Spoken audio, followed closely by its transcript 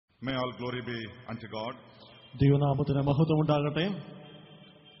May all glory be unto God. ദൈവനാമത്തിന് മഹത്വം ഉണ്ടാകട്ടെ.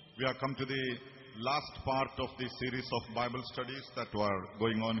 We have come to the last part of the series of Bible studies that were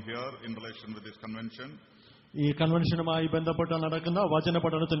going on here in relation with this convention. ഈ കൺവെൻഷനുമായി ബന്ധപ്പെട്ട് നടക്കുന്ന വചന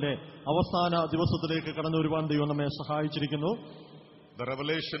പഠനത്തിന്റെ അവസാന ദിവസത്തിലേക്ക് കടന്നു വരുവാൻ ദൈവം നമ്മെ സഹായിച്ചിരിക്കുന്നു. The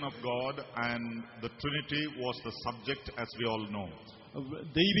revelation of God and the Trinity was the subject, as we all know.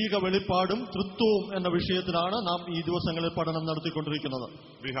 ദൈവിക വെളിപ്പാടും തൃത്വവും എന്ന വിഷയത്തിലാണ് നാം ഈ ദിവസങ്ങളിൽ പഠനം നടത്തിക്കൊണ്ടിരിക്കുന്നത്.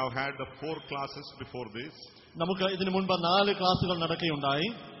 We have had 4 classes before this. നമുക്ക് ഇതിനു മുൻപ് 4 ക്ലാസുകൾ നടക്കുകയുണ്ടായി.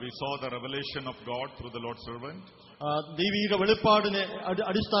 We saw the revelation of God through the Lord's servant. ദൈവിക വെളിപ്പാടിനെ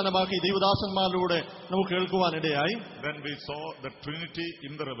അടിസ്ഥാനമാക്കി ദൈവദാസന്മാരിലൂടെ നമുക്ക് കേൾക്കുവാനിടയായി. Then we saw the Trinity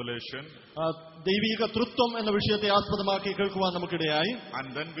in the revelation. ദൈവിക തൃത്വം എന്ന വിഷയത്തെ ആസ്പദമാക്കി കേൾക്കുവാൻ നമുക്കിടയായി. And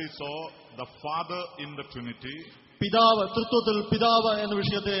then we saw the Father in the Trinity. പിതാവ്, തൃത്വത്തിൽ പിതാവ് എന്ന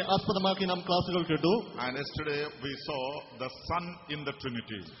വിഷയത്തെ ആസ്പദമാക്കി നാം ക്ലാസുകൾ കേട്ടു. And yesterday we saw the Son in the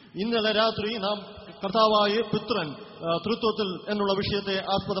Trinity. ഇന്നലെ രാത്രി നാം കർത്താവായ പുത്രൻ തൃത്വത്തിൽ എന്നുള്ള വിഷയത്തെ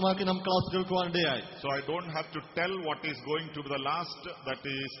ആസ്പദമാക്കി നാം class കേൾക്കുവാനിടയായി. So I don't have to tell what is going to be the last, that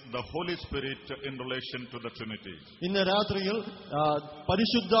is the Holy Spirit in relation to the Trinity. ഇന്ന് രാത്രിയിൽ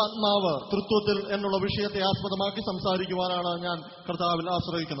പരിശുദ്ധാത്മാവ് തൃത്വത്തിൽ എന്നുള്ള വിഷയത്തെ ആസ്പദമാക്കി സംസാരിക്കുവാനാണ് ഞാൻ കർത്താവിൽ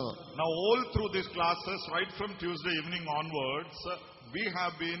ആശ്രയിക്കുന്നത്. Now all through these classes, right from Tuesday evening onwards, we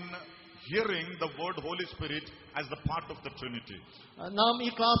have been hearing the word Holy Spirit as the part of the Trinity. നാം ഈ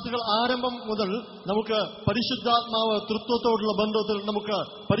ക്ലാസുകൾ ആരംഭം മുതൽ നമുക്ക് പരിശുദ്ധാത്മാവ് തൃത്വത്തോടുള്ള ബന്ധത്തിൽ നമുക്ക്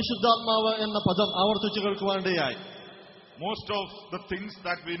പരിശുദ്ധാത്മാവ് എന്ന പദം ആവർത്തിച്ച് കേൾക്കുവാനിടയായി. Most of the things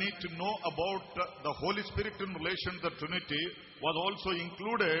that we need to know about the Holy Spirit in relation to the Trinity was also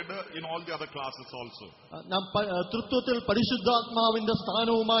included in all the other classes also. നാം തൃത്വത്തിൽ പരിശുദ്ധാത്മാവിന്റെ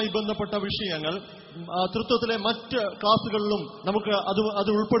സ്ഥാനവുമായി ബന്ധപ്പെട്ട വിഷയങ്ങൾ തൃത്വത്തിലെ മറ്റ് ക്ലാസുകളിലും നമുക്ക്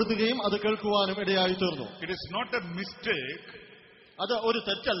അത് ഉൾപ്പെടുത്തുകയും അത് കേൾക്കുവാനും ഇടയായി തീർന്നു. It is not a mistake. അത് ഒരു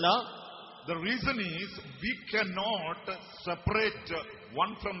തെറ്റല്ല. The reason is we cannot separate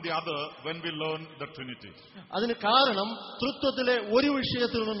one from the other when we learn the Trinity. അതിന് കാരണം തൃത്വത്തിലെ ഒരു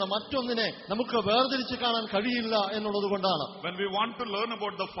വിഷയത്തിൽ നിന്ന് മറ്റൊന്നിനെ നമുക്ക് വേർതിരിച്ച് കാണാൻ കഴിയില്ല എന്നുള്ളത് കൊണ്ടാണ്. When we want to learn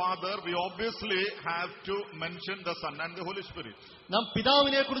about the Father, we obviously have to mention the Son and the Holy Spirit. നാം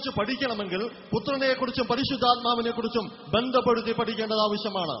പിതാവിനെ കുറിച്ച് പഠിക്കണമെങ്കിൽ പുത്രനെ കുറിച്ചും പരിശുദ്ധാത്മാവിനെ കുറിച്ചും ബന്ധപ്പെടുത്തി പഠിക്കേണ്ടത്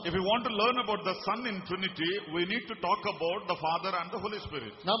ആവശ്യമാണ്. If we want to learn about the Son in Trinity, we need to talk about the Father and the Holy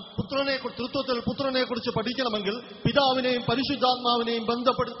Spirit. നാം തൃത്വത്തിൽ പുത്രനെ കുറിച്ച് പഠിക്കണമെങ്കിൽ പിതാവിനെയും പരിശുദ്ധാത്മാവിനെയും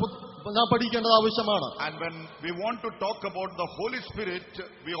ബന്ധപ്പെടുത്തി നാം പഠിക്കേണ്ടത് ആവശ്യമാണ്. And when we want to talk about the Holy Spirit,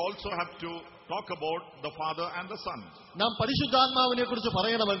 we also have to talk about the Father and the Son. നാം പരിശുദ്ധാത്മാവിനെ കുറിച്ച്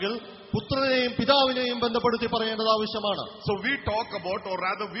പറയണമെങ്കിൽ പുത്രനെയും പിതാവിനെയും ബന്ധപ്പെടുത്തി പറയേണ്ടത് ആവശ്യമാണ്. So we talk about, or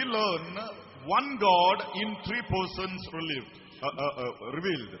rather we learn, one God in 3 persons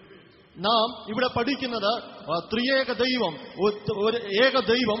revealed. നാം ഇവിടെ പഠിക്കുന്നത് ത്രിയേക ദൈവം, ഒരു ഏക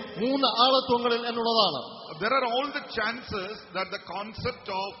ദൈവം 3 ആളത്വങ്ങളിൽ എന്നുള്ളതാണ്. There are all the chances that the concept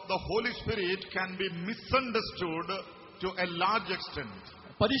of the Holy Spirit can be misunderstood to a large extent.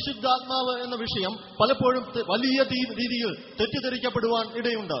 പരിശുദ്ധാത്മാവ് എന്ന വിഷയം പലപ്പോഴും വലിയ രീതിയിൽ തെറ്റിദ്ധരിക്കപ്പെടുവാൻ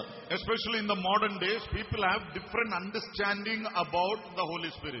ഇടയുണ്ട്. Especially in the modern days, people have different understanding about the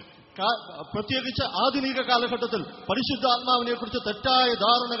Holy Spirit. പ്രത്യേകിച്ച് ആധുനിക കാലഘട്ടത്തിൽ പരിശുദ്ധാത്മാവിനെ കുറിച്ച് തെറ്റായ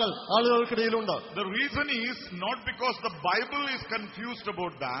ധാരണകൾ ആളുകൾക്കിടയിലുണ്ട്. The reason is not because the Bible is confused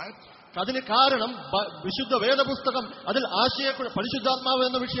about that. അതിന് കാരണം വിശുദ്ധ വേദപുസ്തകം അതിൽ പരിശുദ്ധാത്മാവ്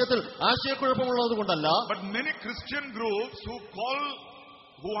എന്ന വിഷയത്തിൽ ആശയക്കുഴപ്പമുള്ളത് കൊണ്ടല്ല. But many Christian groups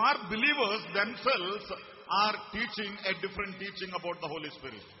who are believers themselves are teaching a different teaching about the Holy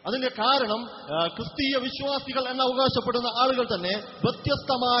Spirit. അതിന്റെ കാരണം ക്രിസ്തീയ വിശ്വാസികൾ എന്ന് അവകാശപ്പെടുന്ന ആളുകൾ തന്നെ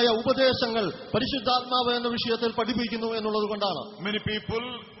വ്യത്യസ്തമായ ഉപദേശങ്ങൾ പരിശുദ്ധാത്മാവ് എന്ന വിഷയത്തിൽ പഠിപ്പിക്കുന്നു എന്നുള്ളത് കൊണ്ടാണ്. Many people,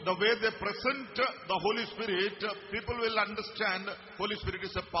 the way they present the Holy Spirit, people will understand Holy Spirit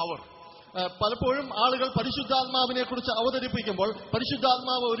is a power. പലപ്പോഴും ആളുകൾ പരിശുദ്ധാത്മാവിനെ കുറിച്ച് അവതരിപ്പിക്കുമ്പോൾ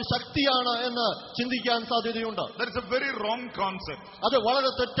പരിശുദ്ധാത്മാവ് ഒരു ശക്തിയാണ് എന്ന് ചിന്തിക്കാൻ സാധ്യതയുണ്ട്. That is a very wrong concept. അത്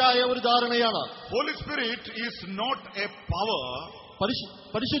വളരെ തെറ്റായ ഒരു ധാരണയാണ്. Holy Spirit is not a power.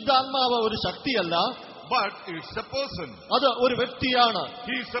 പരിശുദ്ധാത്മാവ് ഒരു ശക്തിയല്ല, but it's a person. അത് ഒരു വ്യക്തിയാണ്.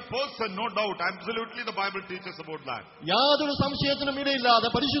 He is a person, no doubt. Absolutely, the Bible teaches about that. യാതൊരു സംശയത്തിനും ഇടയില്ലാതെ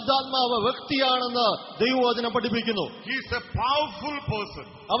പരിശുദ്ധാത്മാവ് വ്യക്തിയാണെന്ന് ദൈവവചനം പഠിപ്പിക്കുന്നു. He is a powerful person.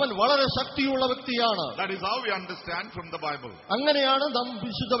 അവൻ വളരെ ശക്തിയുള്ള വ്യക്തിയാണ്. That is how we understand from the Bible. അങ്ങനെയാണ് നാം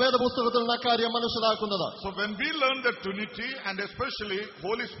വിശുദ്ധ വേദപുസ്തകത്തിൽ നിന്ന് കാര്യം മനസ്സിലാക്കുന്നത്. So when we learn the Trinity, and especially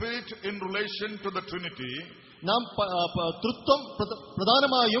Holy Spirit in relation to the Trinity, നാം തൃത്വം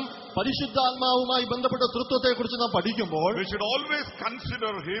പ്രധാനമായും പരിശുദ്ധാത്മാവുമായി ബന്ധപ്പെട്ട തൃത്വത്തെക്കുറിച്ച് നാം പഠിക്കുമ്പോൾ we should always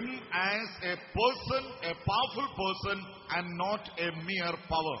consider him as a person, a powerful person, and not a mere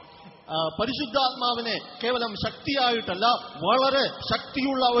power. പരിശുദ്ധാത്മാവിനെ കേവലം ശക്തിയായിട്ടല്ല, വളരെ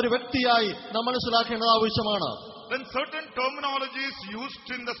ശക്തിയുള്ള ഒരു വ്യക്തിയായി നാം മനസ്സിലാക്കേണ്ടത് ആവശ്യമാണ്. Then certain terminology is used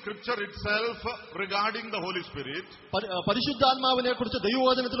in the scripture itself regarding the Holy Spirit. പരിശുദ്ധാത്മാവിനെ കുറിച്ച്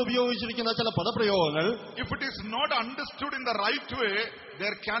ദൈവവചനത്തിൽ ഉപയോഗിച്ചിരിക്കുന്ന ചില പദപ്രയോഗങ്ങൾ, if it is not understood in the right way,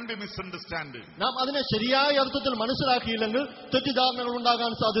 there can be misunderstanding. നാം അതിനെ ശരിയായ അർത്ഥത്തിൽ മനസ്സിലാക്കിയില്ലെങ്കിൽ തെറ്റിദ്ധാരണകൾ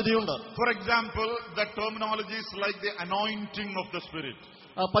ഉണ്ടാകാൻ സാധ്യതയുണ്ട്. For example, the terminology is like the anointing of the Spirit.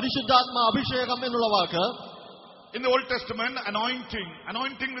 പരിശുദ്ധാത്മാ അഭിഷേകം എന്നുള്ള വാക്ക് in the Old Testament,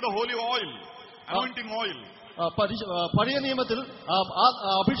 anointing with the holy oil, anointing oil. പഴയ നിയമത്തിൽ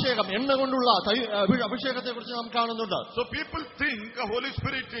അഭിഷേകം, എണ്ണ കൊണ്ടുള്ള അഭിഷേകത്തെ കുറിച്ച് നാം കാണുന്നുണ്ട്. So people think the Holy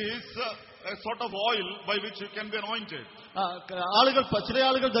Spirit is a sort of oil by which you can be anointed. ചില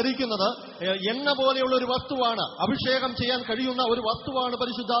ആളുകൾ ധരിക്കുന്നത് എണ്ണ പോലെയുള്ള ഒരു വസ്തുവാണ്, അഭിഷേകം ചെയ്യാൻ കഴിയുന്ന ഒരു വസ്തുവാണ്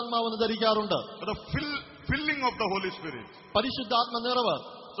പരിശുദ്ധാത്മാവെന്ന് ധരിക്കാറുണ്ട്. The filling of the Holy Spirit. പരിശുദ്ധാത്മ നിറവ്.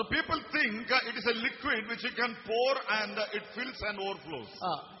 So people think it is a liquid which you can pour and it fills and overflows.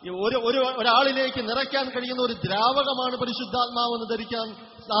 ഒരാളിലേക്ക് നിറയ്ക്കാൻ കഴിയുന്ന ഒരു ദ്രാവകമാണ് പരിശുദ്ധാത്മാവെന്ന് ധരിക്കാൻ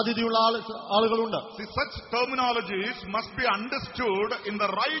സാധ്യതയുള്ള ആളുകളുണ്ട്. See, such terminologies must be understood in the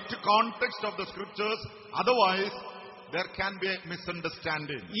right context of the scriptures, otherwise there can be a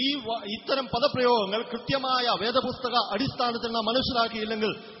misunderstanding. ഇത്തരം പദപ്രയോഗങ്ങൾ കൃത്യമായ വേദപുസ്തക അടിസ്ഥാനത്തിൽ നാം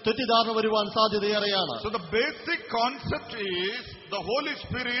മനസ്സിലാക്കിയില്ലെങ്കിൽ തെറ്റിദ്ധാരണ വരുവാൻ സാധ്യതയേറെയാണ്. So the basic concept is the Holy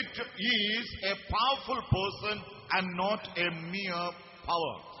Spirit is a powerful person and not a mere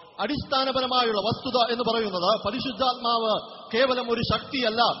power. അടിസ്ഥാനപരമായുള്ള വസ്തുത എന്ന് പറയുന്നത് പരിശുദ്ധാത്മാവ് കേവലം ഒരു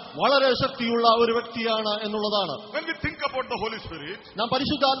ശക്തിയല്ല, വളരെ ശക്തിയുള്ള ഒരു വ്യക്തിയാണ് എന്നുള്ളതാണ്. When we think about the Holy Spirit, നാം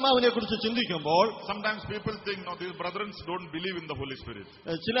പരിശുദ്ധാത്മാവിനെ കുറിച്ച് ചിന്തിക്കുമ്പോൾ sometimes people think, no, these brethren don't believe in the Holy Spirit.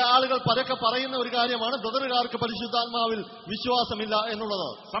 ചില ആളുകൾ പരക്കെ പറയുന്ന ഒരു കാര്യമാണ് ബ്രദറുകാർക്ക് പരിശുദ്ധാത്മാവിൽ വിശ്വാസമില്ല എന്നുള്ളത്.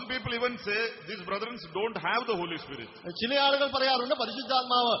 Some people even say these brethren don't have the Holy Spirit. ചില ആളുകൾ പറയാറുണ്ട്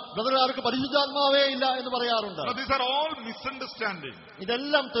പരിശുദ്ധാത്മാവ്, ബ്രദറുകാർക്ക് പരിശുദ്ധാത്മാവേ ഇല്ല എന്ന് പറയാറുണ്ട്. Now these are all misunderstanding.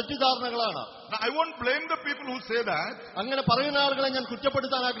 ഇതെല്ലാം തെറ്റിദ്ധാരണകളാണ്. Now I won't blame the people who say that. അങ്ങനെ പറയുന്ന ആളുകളെ ഞാൻ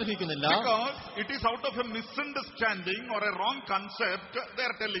കുറ്റപ്പെടുത്താൻ ആഗ്രഹിക്കുന്നില്ല. Because it is out of a misunderstanding or a wrong concept they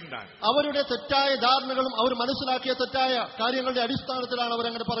are telling that. അവരുടെ തെറ്റായ ധാരണകളും അവർ മനസ്സിലാക്കിയ തെറ്റായ കാര്യങ്ങളുടെ അടിസ്ഥാനത്തിലാണ് അവർ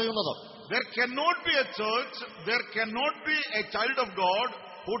അങ്ങനെ പറയുന്നത്. There cannot be a church, there cannot be a child of God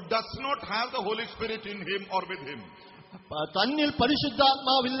who does not have the Holy Spirit in him or with him. തന്നിൽ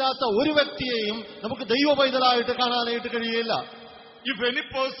പരിശുദ്ധാത്മാവില്ലാത്ത ഒരു വ്യക്തിയെയും നമുക്ക് ദൈവ പൈതലായിട്ട് കാണാനായിട്ട് കഴിയില്ല. If any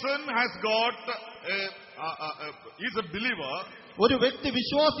person has got is a believer, ഒരു വ്യക്തി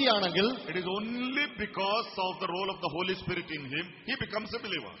വിശ്വാസിയാണെങ്കിൽ it is only because of the role of the Holy Spirit in him he becomes a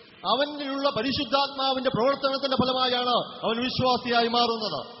believer. അവനിലുള്ള പരിശുദ്ധാത്മാവിന്റെ പ്രവർത്തനത്തിന്റെ ഫലമായാണ് അവൻ വിശ്വാസിയായി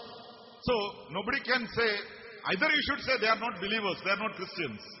മാറുന്നത്. So nobody can say, either you should say they are not believers, they are not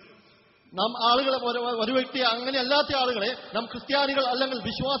Christians. നാം ആളുകളെ, ഒരു വ്യക്തിയെ അങ്ങനെ അല്ലാത്ത ആളുകളെ നാം ക്രിസ്ത്യാനികൾ അല്ലെങ്കിൽ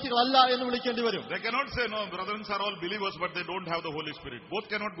വിശ്വാസികളല്ല എന്ന് വിളിക്കേണ്ടി വരും. They cannot say, no, brothers are all believers but they don't have the Holy Spirit. Both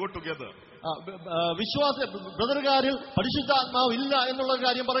cannot go together. ബ്രദറുകാരിൽ പരിശുദ്ധാത്മാവ് ഇല്ല എന്നുള്ള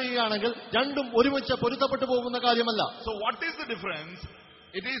കാര്യം പറയുകയാണെങ്കിൽ രണ്ടും ഒരുമിച്ച് പൊരുത്തപ്പെട്ടു പോകുന്ന കാര്യമല്ല. So what is the difference?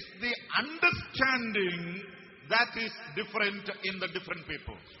 It is the understanding that is different in the different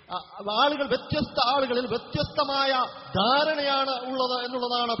people. ആളുകൾ വ്യത്യസ്ത ആളുകളിൽ വ്യത്യസ്തമായ ധാരണയാണ് ഉള്ളത്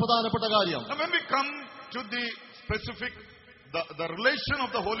എന്നുള്ളതാണ് പ്രധാനപ്പെട്ട കാര്യം. Now when we come to the specific the relation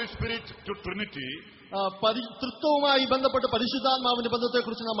of the Holy Spirit to Trinity, തൃത്വവുമായി ബന്ധപ്പെട്ട് പരിശുദ്ധാത്മാവിന്റെ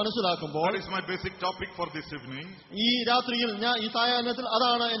ബന്ധത്തെക്കുറിച്ച് നാം മനസ്സിലാക്കുമ്പോൾ, that is my basic topic for this evening. ഈ രാത്രിയിൽ ഈ സായാഹ്നത്തിൽ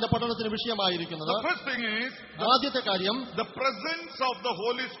അതാണ് എന്റെ പഠനത്തിന് വിഷയമായിരിക്കുന്നത്. The first thing is ആദ്യത്തെ കാര്യം the presence of the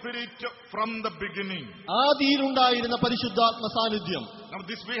Holy Spirit from the beginning. ആദിയിലുണ്ടായിരുന്ന പരിശുദ്ധാത്മ സാന്നിധ്യം. Now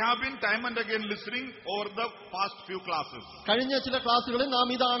this we have been time and again listening over the past few classes. കഴിഞ്ഞ ചില ക്ലാസുകളിൽ നാം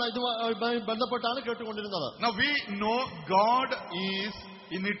ഇതുമായി ബന്ധപ്പെട്ടാണ് കേട്ടുകൊണ്ടിരുന്നത്. Now we know God is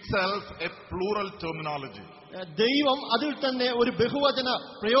in itself a plural terminology. ദൈവം അതിൽ തന്നെ ഒരു ബഹുവചന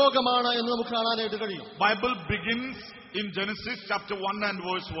പ്രയോഗമാണ് എന്ന് നമുക്ക് കാണാനായിട്ട് കഴിയും. Bible begins in Genesis chapter 1 and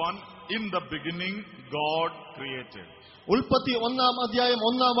verse 1. In the beginning God created. ഉൽപ്പത്തി 1-ാം അധ്യായം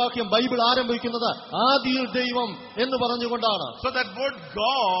 1-ാം വാക്യം ബൈബിൾ ആരംഭിക്കുന്നത് ആദിയിൽ ദൈവം എന്ന് പറഞ്ഞുകൊണ്ടാണ്. So that word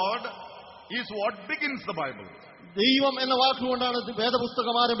God is what begins the Bible. ദൈവം എന്ന വാക്കുകൊണ്ടാണ്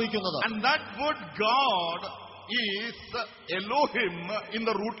വേദപുസ്തകം ആരംഭിക്കുന്നത്. And that word God is Elohim in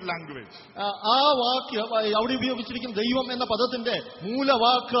the root language. ആ വാക്യം അവിടെ ഉപയോഗിച്ചിരിക്കുന്ന ദൈവം എന്ന പദത്തിന്റെ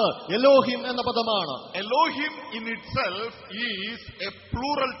മൂലവാക്ക് എലോഹിം എന്ന പദമാണ്. Elohim in itself is a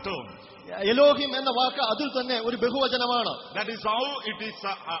plural term. Elohim എന്ന വാക്ക് അതിൽ തന്നെ ഒരു ബഹുവചനമാണ്. That is how it is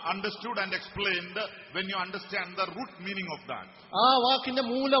understood and explained when you understand the root meaning of that. ആ വാക്കിന്റെ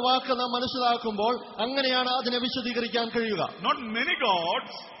മൂലവാക്ക് നാം മനസ്സിലാക്കുമ്പോൾ അങ്ങനെയാണ് അതിനെ വിശദീകരിക്കാൻ കഴിയുക. Not many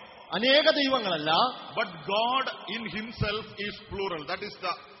gods, അനേക ദൈവങ്ങളല്ല, but God in himself is plural. That is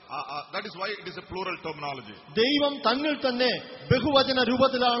the That is why it is a plural terminology. ദൈവം തന്നിൽ തന്നെ ബഹുവചന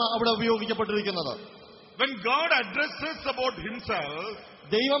രൂപത്തിലാണ് അവിടെ ഉപയോഗിക്കപ്പെട്ടിരിക്കുന്നത്. When God addresses about himself,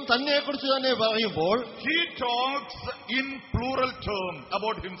 ദൈവം തന്നെക്കുറിച്ച് തന്നെ പറയുമ്പോൾ he talks in plural term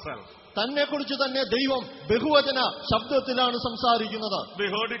about himself. തന്നെക്കുറിച്ച് തന്നെ ദൈവം ബഹുവചന ശബ്ദത്തിലാണ് സംസാരിക്കുന്നത്. We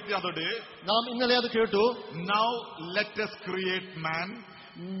heard it the other day. നാം ഇന്നലെ അത് കേട്ടു. Now let us create man.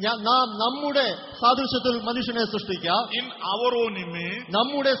 നാം നമ്മുടെ സാദൃശ്യത്തിൽ മനുഷ്യനെ സൃഷ്ടിക്കാം. In our own image.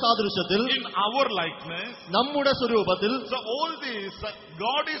 നമ്മുടെ സാദൃശ്യത്തിൽ. In our likeness. നമ്മുടെ സ്വരൂപത്തിൽ. So all this,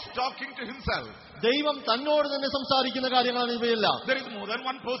 God is talking to himself. ദൈവം തന്നോട് തന്നെ സംസാരിക്കുന്ന കാര്യങ്ങളാണ് ഇവയെല്ലാം. There is more than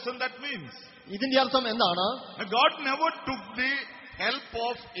one person, that means. ഇതിന്റെ അർത്ഥം എന്താണ്? God never took the help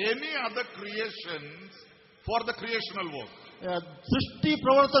of any other creations for the creational work. സൃഷ്ടി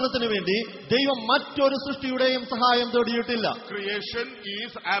പ്രവർത്തനത്തിന് വേണ്ടി ദൈവം മറ്റൊരു സൃഷ്ടിയുടെയും സഹായം തേടിയിട്ടില്ല. Creation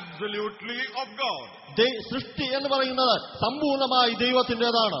is absolutely of God. സൃഷ്ടി എന്ന് പറയുന്നത് സമ്പൂർണ്ണമായി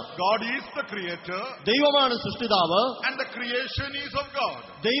ദൈവത്തിന്റേതാണ്. God is the creator. ദൈവമാണ് സൃഷ്ടിതാവ്. And the creation is of God.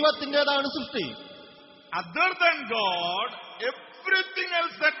 ദൈവത്തിന്റേതാണ് സൃഷ്ടി. Other than God, everything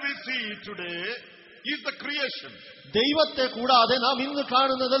else that we see today is the creation. ദൈവത്തെ കൂടാതെ നാം ഇന്ന്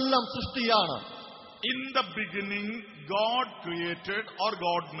കാണുന്നതെല്ലാം സൃഷ്ടിയാണ്. In the beginning, God created or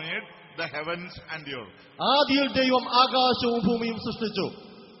God made the heavens and the earth. ആദിയിൽ ദൈവം ആകാശവും ഭൂമിയും സൃഷ്ടിച്ചു.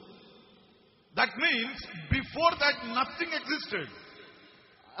 That means before that nothing existed.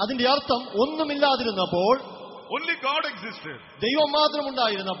 അതിന്റെ അർത്ഥം ഒന്നുമില്ലാതിരുന്നപ്പോൾ only God existed. ദൈവം മാത്രം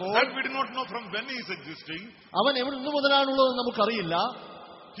ഉണ്ടായിരുന്നപ്പോൾ that we do not know from when he is existing. അവൻ എവിടെ മുതലാണുള്ളത് നമുക്കറിയില്ല.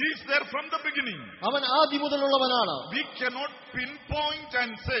 He is there from the beginning. അവൻ ആദി മുതലുള്ളവനാണ്. We cannot pinpoint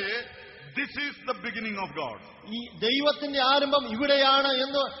and say this is the beginning of God. ഈ ദൈവത്തിന്റെ ആരംഭം ഇവിടെയാണ്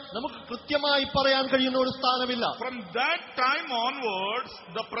എന്ന് നമുക്ക് കൃത്യമായി പറയാൻ കഴിയുന്ന ഒരു സ്ഥാനമില്ല. From that time onwards,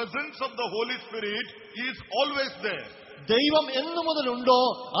 the presence of the Holy Spirit is always there. ദൈവം എന്നു മുതലുണ്ടോ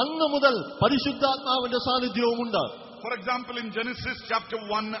അന്നു മുതൽ പരിശുദ്ധാത്മാവിന്റെ സാന്നിധ്യവുമുണ്ട്. For example, in Genesis chapter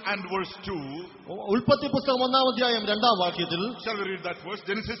 1 and verse 2. ഉൽപ്പത്തി പുസ്തകം 1-ാം അധ്യായം 2-ാം വാക്യത്തിൽ. Shall we read that verse?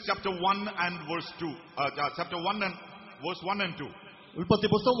 Genesis chapter 1 and verse 2. Chapter 1 and verse 1 and 2. ഉൽപ്പത്തി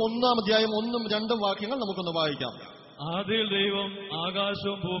പുസ്തകം 1-ാം അധ്യായം 1ഉം 2ഉം വാക്യങ്ങൾ നമുക്കൊന്ന് വായിക്കാം. ആദിയിൽ ദൈവം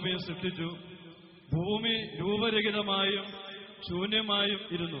ആകാശവും ഭൂമിയും സൃഷ്ടിച്ചു. ഭൂമി രൂപരഹിതമായും ശൂന്യമായും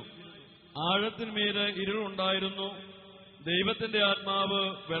ഇരുന്നു. ആഴത്തിന്മീതെ ഇരുളുണ്ടായിരുന്നു. ദൈവത്തിന്റെ ആത്മാവ്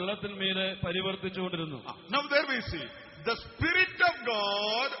വെള്ളത്തിന്മീതെ പരിവർത്തിച്ചുകൊണ്ടിരുന്നു. Now there we see the Spirit of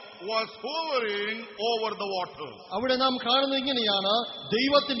God was hovering over the waters. അവിടെ നാം കാണുന്നത് ഇങ്ങനെയാണ്,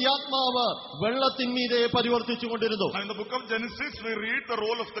 ദൈവത്തിന്റെ ആത്മാവ് വെള്ളത്തിന്മീതെ പരിവർത്തിച്ചുകൊണ്ടിരുന്നു. In the book of Genesis we read the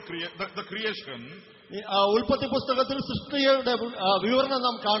role of the creation. ഉൽപ്പത്തി പുസ്തകത്തിൽ സൃഷ്ടിയുടെ വിവരണം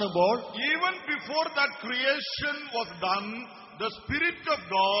നാം കാണുമ്പോൾ even before that creation was done, the Spirit of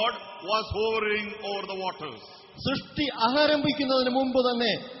God was hovering over the waters. സൃഷ്ടി ആരംഭിക്കുന്നതിന് മുമ്പ്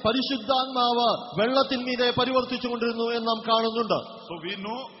തന്നെ പരിശുദ്ധാത്മാവ് വെള്ളത്തിന്മീതെ പരിവർത്തിച്ചുകൊണ്ടിരുന്നു എന്ന് നാം കാണുന്നുണ്ട്. So we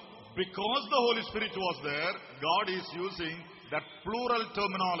know because the Holy Spirit was there, God is using that plural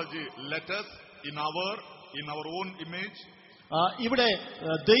terminology. Let us in our own image. ഇവിടെ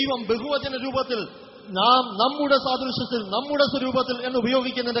ദൈവം ബഹുവചന രൂപത്തിൽ നാം നമ്മുടെ സാദൃശ്യത്തിൽ നമ്മുടെ സ്വരൂപത്തിൽ എന്ന്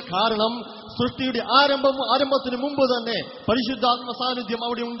ഉപയോഗിക്കുന്നതിന്റെ കാരണം സൃഷ്ടിയുടെ ആരംഭത്തിന് മുമ്പ് തന്നെ പരിശുദ്ധാത്മ സാന്നിധ്യം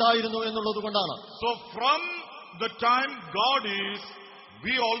അവിടെ ഉണ്ടായിരുന്നു എന്നുള്ളത് കൊണ്ടാണ്. So from the time God is,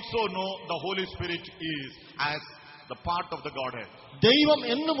 we also know the Holy Spirit is as the part of the Godhead. ദൈവം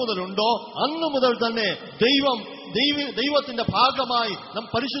എന്നു മുതലുണ്ടോ അന്നു മുതൽ തന്നെ ദൈവത്തിന്റെ ഭാഗമായി നാം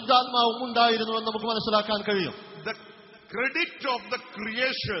പരിശുദ്ധാത്മാവും ഉണ്ടായിരുന്നു എന്ന് നമുക്ക് മനസ്സിലാക്കാൻ കഴിയും. The credit of the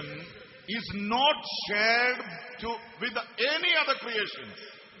creation is not shared with any other creations.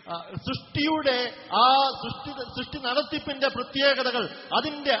 സൃഷ്ടിയുടെ സൃഷ്ടി നടത്തിപ്പിന്റെ പ്രത്യേകതകൾ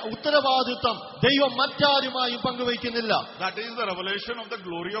അതിന്റെ ഉത്തരവാദിത്വം ദൈവം മറ്റാരുമായും പങ്കുവയ്ക്കുന്നില്ല. That is the revelation of the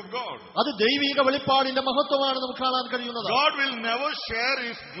glory of God. അത് ദൈവിക വെളിപ്പാടിന്റെ മഹത്വമാണ് നമുക്ക് കാണാൻ കഴിയുന്നത്. God will never share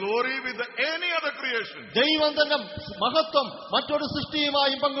his glory with any other creation. ദൈവം തന്റെ മഹത്വം മറ്റൊരു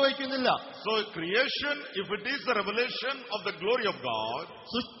സൃഷ്ടിയുമായും പങ്കുവയ്ക്കുന്നില്ല. So creation, if it is the revelation of the glory of God,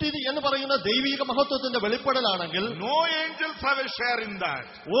 സൃഷ്ടി എന്ന് പറയുന്ന ദൈവിക മഹത്വത്തിന്റെ വെളിപ്പെടലാണെങ്കിൽ no angels have a share in that.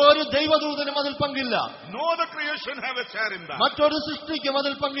 ഒരു ദൈവദൂതനും അതിൽ പങ്കില്ല. No other creation have a share in that. മറ്റൊരു സൃഷ്ടിക്കും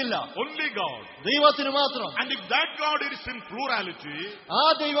അതിൽ പങ്കില്ല. Only God. ദൈവത്തിന് മാത്രം. And if that God is in plurality, ആ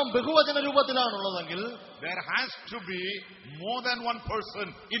ദൈവം ബഹുവചന രൂപത്തിലാണുള്ളതെങ്കിൽ there has to be more than one person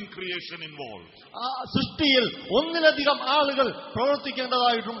in creation involved. ആ സൃഷ്ടിയിൽ ഒന്നിലധികം ആളുകൾ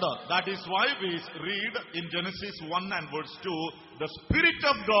പ്രവർത്തിക്കേണ്ടതായിട്ടുണ്ട്. That is why we read in Genesis 1 and verse 2, the Spirit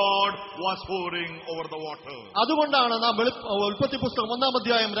of God was hovering over the water. അതുകൊണ്ടാണ് നാം ഉൽപ്പത്തി പുസ്തകം 1-ാം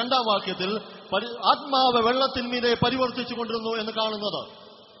അധ്യായം 2-ാം വാക്യത്തിൽ ആത്മാവ് വെള്ളത്തിന്മീതെ പരിവർത്തിച്ചുകൊണ്ടിരുന്നു എന്ന് കാണുന്നത്.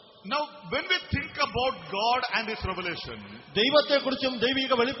 Now, when we think about God and His revelation, ദൈവത്തെക്കുറിച്ചും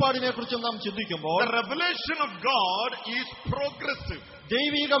ദൈവിക വെളിപ്പാടിനെക്കുറിച്ചും നാം ചിന്തിക്കുമ്പോൾ the revelation of God is progressive.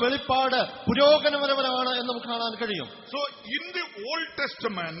 ദൈവിക വെളിപ്പാട് പുരോഗമനപരമാണ് എന്ന് നമുക്ക് കാണാൻ കഴിയും. So, in the Old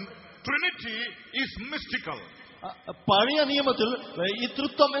Testament, Trinity is mystical. പഴയ നിയമത്തിൽ ഈ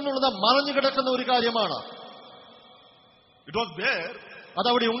തൃത്വം എന്നുള്ളത് മറഞ്ഞു കിടക്കുന്ന ഒരു കാര്യമാണ്. It was there,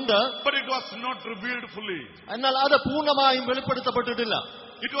 അതവിടെ ഉണ്ട്, but it was not revealed fully. എന്നാൽ അത് പൂർണ്ണമായും വെളിപ്പെടുത്തപ്പെട്ടിട്ടില്ല.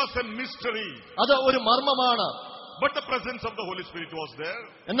 It was a mystery. അത് ഒരു മർമ്മമാണ്. But the presence of the Holy Spirit was there.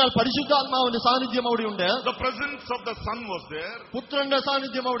 എന്നാൽ പരിശുദ്ധാത്മാവിന്റെ സാന്നിധ്യം അവിടെയുണ്ട്. The presence of the Son was there. പുത്രന്റെ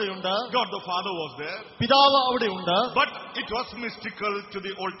സാന്നിധ്യം അവിടെയുണ്ട്. God the Father was there. പിതാവ് അവിടെയുണ്ട്. But it was mystical to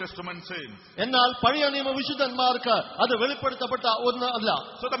the Old Testament saints. എന്നാൽ പഴയ നിയമ വിശുദ്ധന്മാർക്ക് അത് വെളിപ്പെടുത്തപ്പെട്ട ഒന്ന് അല്ല.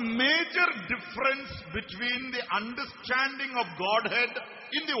 So the major difference between the understanding of Godhead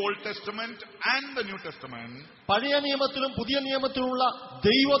in the Old Testament and the New Testament, പഴയ നിയമത്തിലും പുതിയ നിയമത്തിലുമുള്ള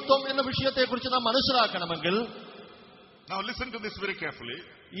ദൈവത്വം എന്ന വിഷയത്തെക്കുറിച്ച് നാം മനസ്സിലാക്കണമെങ്കിൽ, now listen to this very carefully.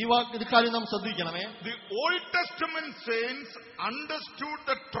 ഈ കാര്യം നാം ശ്രദ്ധിക്കണമേ. The Old Testament saints understood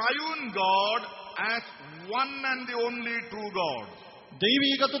the triune God as one and the only true God.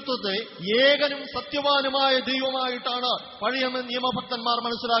 ദൈവിക തത്വത്തെ ഏകനും സത്യവാനുമായ ദൈവമായിട്ടാണ് പഴയ നിയമഭക്തന്മാർ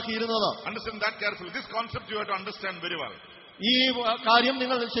മനസ്സിലാക്കിയിരുന്നത്. Understand that carefully. This concept you have to understand very well. ഈ കാര്യം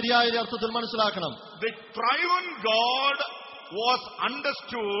നിങ്ങൾ ശരിയായ അർത്ഥത്തിൽ മനസ്സിലാക്കണം. The triune God was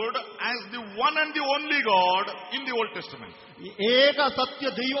understood as the one and the only God in the Old Testament. ഏക സത്യ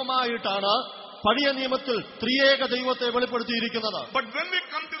ദൈവമായിട്ടാണ് പഴയ നിയമത്തിൽ ത്രിയേക ദൈവത്തെ വെളിപ്പെടുത്തിയിരിക്കുന്നത്. But when we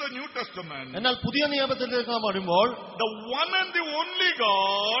come to the New Testament, എന്നാൽ പുതിയ നിയമത്തിലേക്ക് നാം വരുമ്പോൾ the one and the only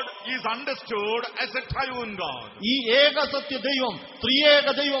God is understood as a triune God. ഈ ഏക സത്യ ദൈവം ത്രിയേക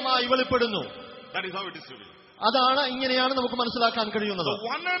ദൈവമായി വെളിപ്പെടുന്നു. That is how it is to be. അതാണ് ഇങ്ങനെയാണ് നമുക്ക് മനസ്സിലാക്കാൻ കഴിയുന്നത്. The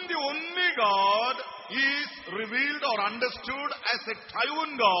one and the only God is revealed or understood as a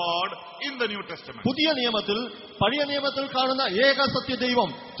triune God in the New Testament. പുതിയ നിയമത്തിൽ പഴയ നിയമത്തിൽ കാണുന്ന ഏക സത്യ ദൈവം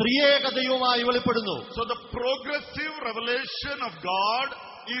ത്രിയേക ദൈവമായി വെളിപ്പെടുന്നു. So the progressive revelation of God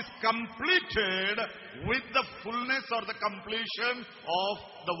is completed with the fullness or the completion of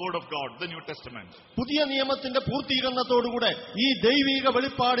the Word of God, the New Testament. പുതിയ നിയമത്തിന്റെ പൂർത്തീകരണത്തോടുകൂടെ ഈ ദൈവിക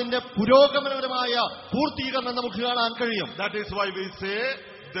വെളിപ്പാടിന്റെ പുരോഗമനപരമായ പൂർത്തീകരണം നമുക്ക് കാണാൻ കഴിയും. That is why we say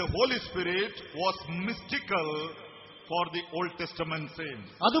the Holy Spirit was mystical for the Old Testament saints.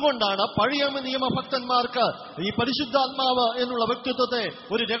 അതുകൊണ്ടാണ് പഴയ നിയമഭക്തന്മാർക്ക് ഈ പരിശുദ്ധാത്മാവ് എന്നുള്ള വ്യക്തിത്വത്തെ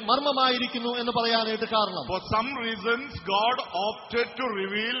ഒരു മർമ്മമായിരിക്കുന്നു എന്ന് പറയാനായിട്ട് കാരണം. For some reasons, God opted to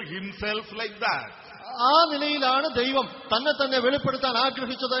reveal Himself like that. ആ നിലയിലാണ് ദൈവം തന്നെ വെളിപ്പെടുത്താൻ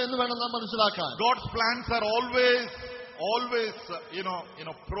ആഗ്രഹിച്ചത് എന്ന് വേണം നാം മനസ്സിലാക്കാൻ. God's plans are always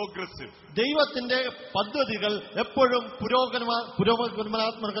progressive. ദൈവത്തിന്റെ പദ്ധതികൾ എപ്പോഴും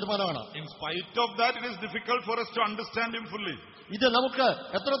പുരോഗമനാത്മകരമാണ്. In spite of that, it is difficult for us to understand Him fully. ഇത് നമുക്ക്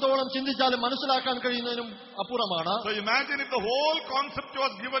എത്രത്തോളം ചിന്തിച്ചാലും മനസ്സിലാക്കാൻ കഴിയുന്നതിനും അപ്പുറമാണ്. So imagine if the whole concept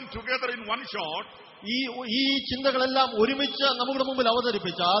was given together in one shot. ഈ ചിന്തകളെല്ലാം ഒരുമിച്ച് നമ്മുടെ മുമ്പിൽ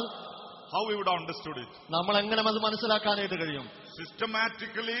അവതരിപ്പിച്ചാൽ how we would have understood it. നമ്മൾ എങ്ങനെ അത് മനസ്സിലാക്കാനായിട്ട് കഴിയും?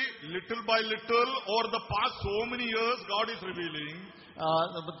 Systematically, little by little, over the past so many years, God is revealing.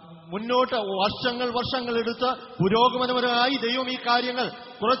 മുന്നോട്ട് വർഷങ്ങൾ എടുത്ത് പുരോഗമനപരമായി ദൈവം ഈ കാര്യങ്ങൾ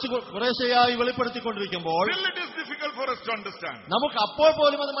കുറേശ്ശെയായി വെളിപ്പെടുത്തിക്കൊണ്ടിരിക്കുമ്പോൾ Still it is difficult for us to understand. നമുക്ക് അപ്പോൾ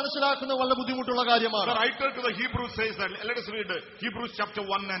പോലും അത് മനസ്സിലാക്കുന്നത് വളരെ ബുദ്ധിമുട്ടുള്ള കാര്യമാണ്. The writer to the Hebrews says that. Let us read Hebrews chapter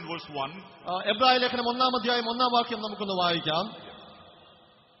 1 and verse 1. എബ്രായ ലേഖനം 1-ാം അധ്യായം 1-ാം വാക്യം നമുക്കൊന്ന് വായിക്കാം.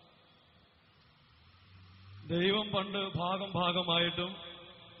 ദൈവം പണ്ട് ഭാഗമായിട്ടും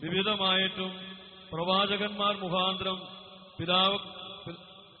വിവിധമായിട്ടും പ്രവാചകന്മാർ മുഖാന്തരം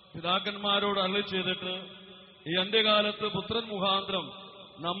പിതാക്കന്മാരോട് അരുളി ചെയ്തിട്ട് ഈ അന്ത്യകാലത്ത് പുത്രൻ മുഖാന്തരം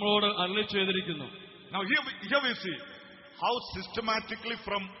നമ്മളോട് അരുളി ചെയ്തിരിക്കുന്നു. Now here we see how systematically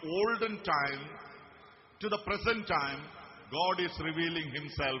from olden time to the present time God is revealing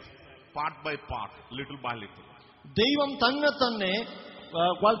Himself part by part, little by little. ദൈവം തന്നെ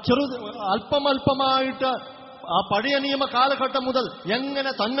അല്പമായിട്ട് ആ പഴയ നിയമ കാലഘട്ടം മുതൽ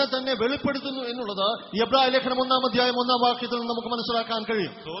എങ്ങനെ തന്നെ വെളിപ്പെടുത്തുന്നു എന്നുള്ളത് എബ്രായ ലേഖനം 1-ാം അധ്യായം 1-ാം വാക്യത്തിൽ നമുക്ക് മനസ്സിലാക്കാൻ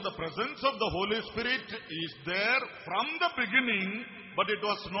കഴിയും. So the presence of the Holy Spirit is there from the beginning, but it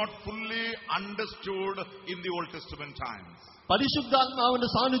was not fully understood in the Old Testament times. പരിശുദ്ധാത്മാവിന്റെ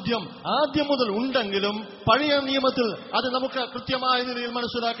സാന്നിധ്യം ആദ്യം മുതൽ ഉണ്ടെങ്കിലും പഴയ നിയമത്തിൽ അത് നമുക്ക് കൃത്യമായ നിലയിൽ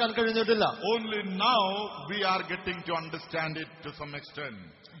മനസ്സിലാക്കാൻ കഴിഞ്ഞിട്ടില്ല. Only now we are getting to understand it to some extent.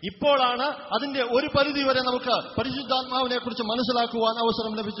 ഇപ്പോഴാണ് അതിന്റെ ഒരു പരിധി വരെ നമുക്ക് പരിശുദ്ധാത്മാവിനെ കുറിച്ച് മനസ്സിലാക്കുവാൻ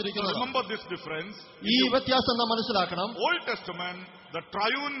അവസരം ലഭിച്ചിരിക്കുന്നത്. Remember this difference. ഈ വ്യത്യാസം നാം മനസ്സിലാക്കണം. Old Testament, the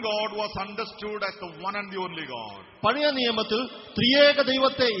triune God was understood as the one and the only God. പഴയ നിയമത്തിൽ ത്രിയേക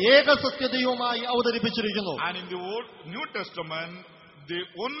ദൈവത്തെ ഏക സത്യ ദൈവമായി അവതരിപ്പിച്ചിരിക്കുന്നു. And in the New Testament, the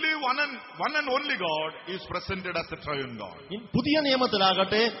only one and only God is presented as the triune God. പുതിയ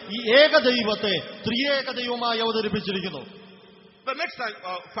നിയമത്തിലാകട്ടെ ഈ ഏക ദൈവത്തെ ത്രിയേക ദൈവമായി അവതരിപ്പിച്ചിരിക്കുന്നു. The next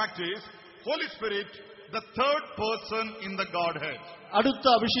fact is Holy Spirit, the third person in the Godhead. അടുത്ത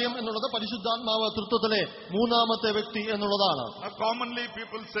വിഷയം എന്നുള്ളത് പരിശുദ്ധാത്മാവ് തൃത്വത്തിലെ മൂന്നാമത്തെ വ്യക്തി എന്നുള്ളതാണ്. Commonly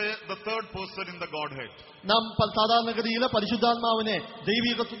people say the third person in the Godhead. നാം സാധാരണഗതിയിൽ പരിശുദ്ധാത്മാവിനെ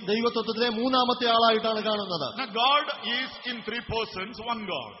ദൈവത്വത്തിലെ മൂന്നാമത്തെ ആളായിട്ടാണ് കാണുന്നത്. Now God is in three persons, one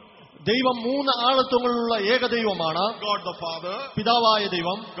God. ദൈവം മൂന്ന് ആളത്വങ്ങളുള്ള ഏക ദൈവമാണ്. God the Father, പിതാവായ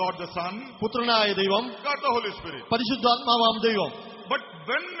ദൈവം, God the Son, പുത്രനായ ദൈവം, God the Holy Spirit. പരിശുദ്ധാത്മാവാം ദൈവം. But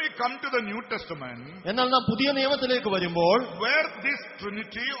when we come to the New Testament, എന്നാൽ നാം പുതിയ നിയമത്തിലേക്ക് വരുമ്പോൾ where this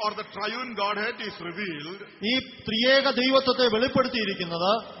Trinity or the triune Godhead is revealed, ഈ ത്രിയേക ദൈവത്വത്തെ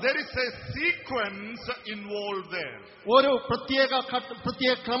വെളിപ്പെടുത്തിയിരിക്കുന്നത്, there is a sequence involved there. ഒരു പ്രത്യേക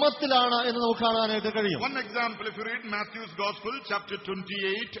ക്രമത്തിലാണ് എന്ന് നമുക്ക് കാണാനായിട്ട് കഴിയും. One example, if you read Matthew's Gospel, chapter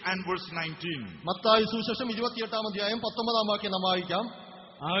 28 and verse 19. Mathai സുവിശേഷം 28-ാം അധ്യായം 19-ാം വാക്യം നാം വായിക്കാം.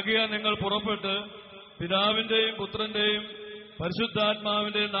 ആകയാൽ നിങ്ങൾ പുറപ്പെട്ട് പിതാവിന്റെയും പുത്രന്റെയും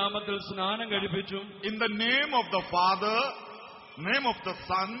പരിശുദ്ധാത്മാവിന്റെ നാമത്തിൽ സ്നാനം കഴിപ്പിച്ചും In the name of the Father, name of the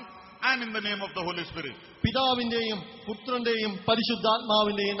Son, and in the name of the Holy Spirit. പിതാവിന്റെയും പുത്രന്റെയും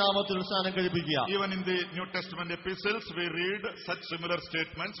പരിശുദ്ധാത്മാവിന്റെയും നാമത്തിൽ സ്നാനം കഴിപ്പിക്കുക. Even in the New Testament epistles, we read such similar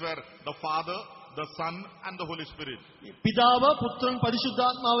statements where the Father, the Son, and the Holy Spirit. പിതാവ്, പുത്രൻ,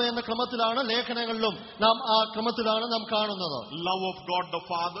 പരിശുദ്ധാത്മാവ് എന്ന ക്രമത്തിലാണ് ലേഖനങ്ങളിലും നാം ആ ക്രമത്തിലാണ് നാം കാണുന്നത്. Love of God the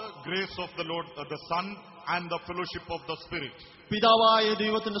Father, grace of the Lord the Son, and the fellowship of the Spirit. പിതാവായ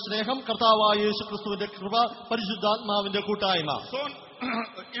ദൈവത്തിന്റെ സ്നേഹം, കർത്താവായ യേശുക്രിസ്തുവിന്റെ കൃപ, പരിശുദ്ധാത്മാവിന്റെ കൂട്ടായ്മ. So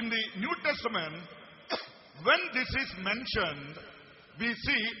in the New Testament, when this is mentioned, we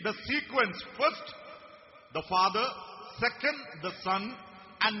see the sequence. First, the Father; second, the Son;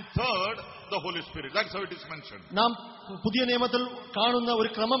 and third, the Holy Spirit. That's how it is mentioned. നാം പുതിയ നിയമത്തിൽ കാണുന്ന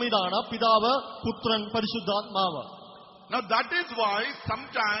ഒരു ക്രമം ഇതാണ്: പിതാവ്, പുത്രൻ, പരിശുദ്ധാത്മാവ്. Now that is why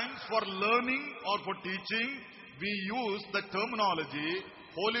sometimes for learning or for teaching, we use the terminology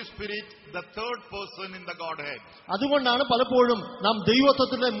Holy Spirit, the third person in the Godhead. അതുകൊണ്ടാണ് പലപ്പോഴും നാം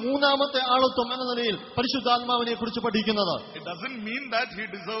ദൈവത്വത്തിന്റെ മൂന്നാമത്തെ ആളത്വം എന്ന നിലയിൽ പരിശുദ്ധാത്മാവിനെ കുറിച്ച് പഠിക്കുന്നത്. It doesn't mean that he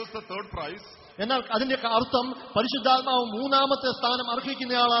deserves the third prize. എന്നാൽ അതിന്റെ അർത്ഥം പരിശുദ്ധാത്മാവ് മൂന്നാമത്തെ സ്ഥാനം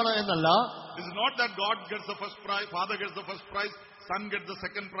അർഹിക്കുന്നയാളാണ് എന്നല്ല. It is not that God gets the first prize, Father gets the first prize, Son gets the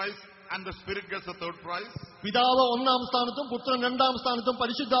second prize, and the Spirit gets the third prize. പിതാവ് ഒന്നാം സ്ഥാനത്തും പുത്രൻ രണ്ടാം സ്ഥാനത്തും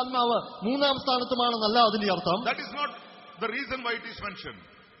പരിശുദ്ധാത്മാവ് മൂന്നാം സ്ഥാനത്തുമാണെന്നല്ല അതിന്റെ അർത്ഥം. That is not the reason why it is mentioned.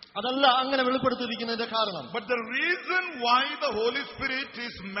 അതല്ല അങ്ങനെ വെളിപ്പെടുത്തിയിരിക്കുന്നതിന്റെ കാരണം. But the reason why the Holy Spirit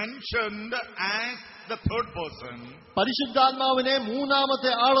is mentioned as the third person, പരിശുദ്ധാത്മാവിനെ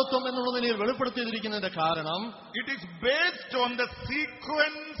മൂന്നാമത്തെ ആളത്വം എന്നുള്ള നിലയിൽ വെളിപ്പെടുത്തിയിരിക്കുന്നതിന്റെ കാരണം, it is based on the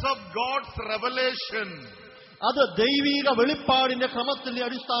sequence of God's revelation. അത് ദൈവിക വെളിപ്പാടിന്റെ ക്രമത്തിന്റെ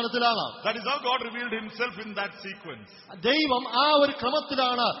അടിസ്ഥാനത്തിലാണ്. That is how God revealed himself in that sequence. ദൈവം ആ ഒരു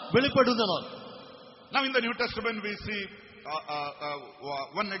ക്രമത്തിലാണ് വെളിപ്പെടുന്നത്. Now in the New Testament we see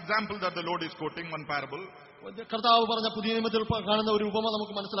one example that the Lord is quoting, one parable. കർത്താവ് പറഞ്ഞ പുതിയ നിയമത്തിൽ കാണുന്ന ഒരു ഉപമ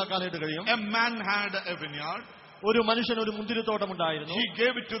നമുക്ക് മനസ്സിലാക്കാനായിട്ട് കഴിയും. A man had a vineyard. ഒരു മനുഷ്യൻ ഒരു മുന്തിരിത്തോട്ടമുണ്ടായിരുന്നു. He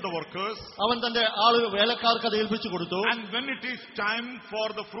gave it to the workers. അവൻ തന്റെ വേലക്കാർക്ക് അത് ഏൽപ്പിച്ചു കൊടുത്തു. And when it is time for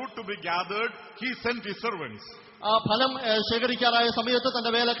the fruit to be gathered, he sent his servants. ആ ഫലം ശേഖരിക്കാറായ സമയത്ത്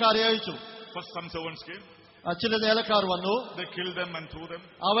തന്റെ വേലക്കാരെ അയച്ചു. First some servants came. ചില വേലക്കാർ വന്നു. They killed them and threw them.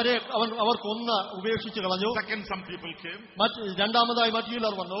 അവർ കൊന്ന് ഉപേക്ഷിച്ചു കളഞ്ഞു. Second some people came. രണ്ടാമതായി മറ്റു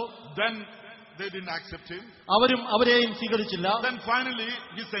ചിലർ വന്നു. Then they didn't accept him. അവരെയും സ്വീകരിച്ചില്ല. Then finally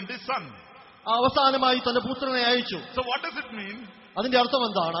he sent his son. അവസാനമായി തന്റെ പുത്രനെ അയച്ചു. So what does it mean? അതിന്റെ അർത്ഥം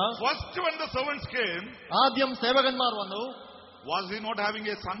എന്താണ്? First when the servants came, ആദ്യം സേവകന്മാർ വന്നു. Was he not having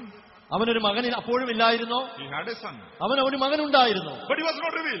a son? അവനൊരു മകൻ അപ്പോഴും ഇല്ലായിരുന്നോ? He had a son. അവനൊരു മകനുണ്ടായിരുന്നു. But he was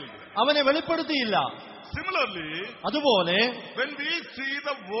not revealed. അവനെ വെളിപ്പെടുത്തിയില്ല. Similarly, അതുപോലെ when we see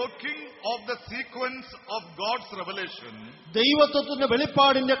the working of the sequence of God's revelation, ദൈവത്വത്തിന്റെ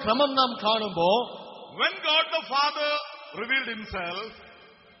വെളിപ്പാടിന്റെ ക്രമം നാം കാണുമ്പോൾ, when God the Father revealed himself,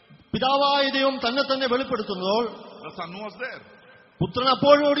 പിതാവായ ദൈവം തന്നെ വെളിപ്പെടുത്തുമ്പോൾ, the Son was there. പുത്രൻ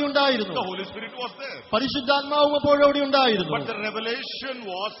അപ്പോഴും അവിടെ ഉണ്ടായിരുന്നു. The Holy Spirit was there. പരിശുദ്ധാത്മാവും അപ്പോഴും അവിടെ ഉണ്ടായിരുന്നു. But the revelation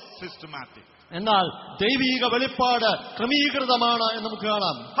was systematic. എന്നാൽ ദൈവിക വെളിപ്പാട് ക്രമീകൃതമാണ് എന്ന് നമുക്ക്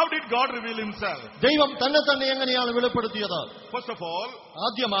കാണാം. How did God reveal himself? ദൈവം തന്നെ എങ്ങനെയാണ് വെളിപ്പെടുത്തിയത്? First of all,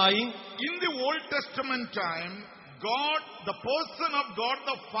 ആദ്യമായി in the Old Testament time, God, the person of God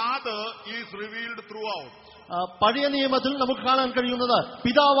the Father is revealed throughout. പഴയ നിയമത്തിൽ നമുക്ക് കാണാൻ കഴിയുന്നത്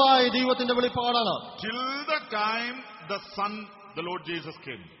പിതാവായ ദൈവത്തിന്റെ വെളിപ്പാടാണ്. Till the time the Son, the Lord Jesus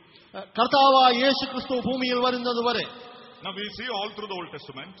came. കർത്താവായ യേശുക്രിസ്തു ഭൂമിയിൽ വരുന്നത് വരെ. Now we see all through the Old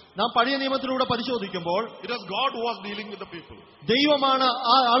Testament, നാം പഴയ നിയമത്തിലൂടെ പരിശോധിക്കുമ്പോൾ it was God who was dealing with the people. ദൈവമാണ്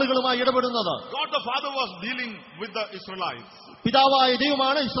ആ ആളുകളുമായി ഇടപെടുന്നത്. God the Father was dealing with the Israelites. പിതാവായ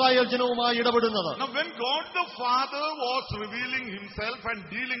ദൈവമാണ് ഇസ്രായേൽ ജനവുമായി ഇടപെടുന്നത്. Now when God the Father was revealing himself and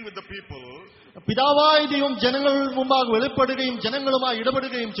dealing with the people, പിതാവായ ദൈവം ജനങ്ങൾ മുമ്പാകെ വെളിപ്പെടുകയും ജനങ്ങളുമായി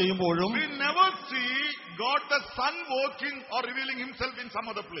ഇടപെടുകയും ചെയ്യുമ്പോഴും we never see God the Son working or revealing himself in some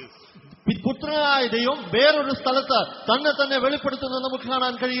other place. പുത്രനായ ദൈവം വേറൊരു സ്ഥലത്ത് തന്നെ വെളിപ്പെടുത്തുന്നത് നമുക്ക്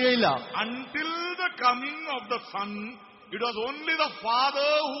കാണാൻ കഴിയുകയില്ല. Until the coming of the Son, it was only the Father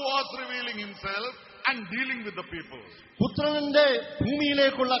who was revealing himself and dealing with the people. പുത്രന്റെ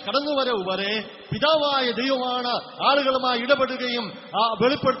ഭൂമിയിലേക്കുള്ള കടന്നുവരവ് വരെ പിതാവായ ദൈവമാണ് ആളുകളുമായി ഇടപെടുകയും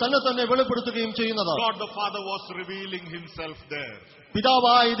തന്നെ വെളിപ്പെടുത്തുകയും ചെയ്യുന്നത്. God the Father was revealing himself there.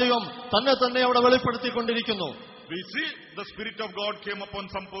 പിതാവായ ദൈവം തന്നെ അവിടെ വെളിപ്പെടുത്തിക്കൊണ്ടിരിക്കുന്നു. We see the Spirit of God came upon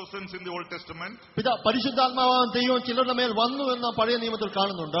some persons in the Old Testament. പരിശുദ്ധാത്മാവായ ദൈവം ചിലരുടെ മേൽ വന്നു എന്ന് പഴയ നിയമത്തിൽ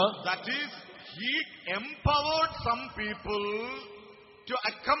കാണുന്നുണ്ട്. That is, he empowered some people to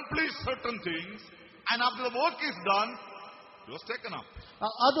accomplish certain things, and after the work is done, he was taken up.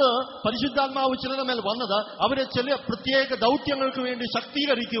 അത് പരിശുദ്ധാത്മാവ് ചിലരുടെ മേൽ വന്നത് അവരെ ചില പ്രത്യേക ദൗത്യങ്ങൾക്ക് വേണ്ടി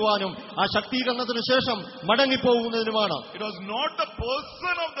ശക്തീകരിക്കുവാനും ആ ശക്തീകരണത്തിന് ശേഷം മടങ്ങിപ്പോകുന്നതിനുമാണ്. It was not the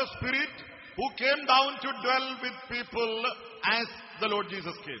person of the Spirit who came down to dwell with people as the Lord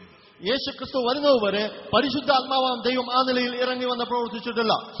Jesus came. യേശുക്രിസ്തു വരുന്നതുവരെ പരിശുദ്ധാത്മാവാം ദൈവം ആ നിലയിൽ ഇറങ്ങി വന്ന്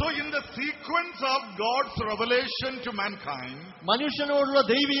പ്രവർത്തിച്ചിട്ടില്ല. So in the sequence of God's revelation to mankind, മനുഷ്യനോടുള്ള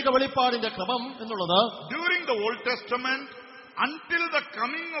ദൈവിക വെളിപ്പാടിന്റെ ക്രമം എന്നുള്ളത് during the Old Testament, until the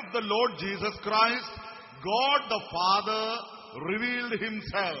coming of the Lord Jesus Christ, God the Father revealed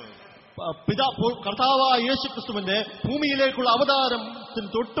himself. കർത്താവായ യേശുക്രിസ്തുവിന്റെ ഭൂമിയിലേക്കുള്ള അവതാരത്തിന്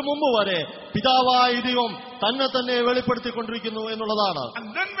തൊട്ടു മുമ്പ് വരെ പിതാവായ ദൈവം തന്നെ വെളിപ്പെടുത്തിക്കൊണ്ടിരിക്കുന്നു എന്നുള്ളതാണ്. And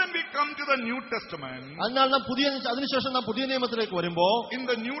then when we come to the New Testament, അതിനുശേഷം നാം പുതിയ നിയമത്തിലേക്ക് വരുമ്പോൾ in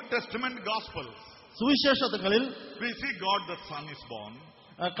the New Testament Gospels, സുവിശേഷങ്ങളിൽ we see God the Son is born.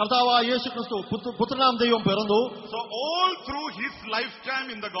 കർത്താവായ യേശുക്രിസ്തു പുത്രനാം ദൈവം പിറന്നു. So all through his lifetime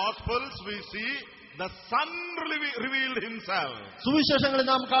in the Gospels, we see the Son revealed himself. സുവിശേഷങ്ങളിൽ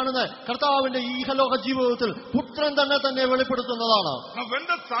നാം കാണുന്ന കർത്താവിന്റെ ഈഹലോക ജീവിതത്തിൽ പുത്രൻ തന്നെ വെളിപ്പെടുത്തുന്നതാണ്. Now when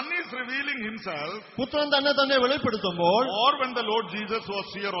the Son is revealing himself, പുത്രൻ തന്നെ വെളിപ്പെടുത്തുമ്പോൾ, or when the Lord Jesus was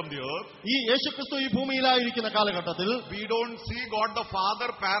here on the earth, ഈ യേശുക്രിസ്തു ഈ ഭൂമിയിലായിരിക്കുന്ന കാലഘട്ടത്തിൽ we don't see God the Father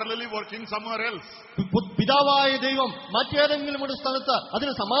parallelly working somewhere else. പിതാവായ ദൈവം മറ്റേതെങ്കിലും ഒരു സ്ഥലത്ത്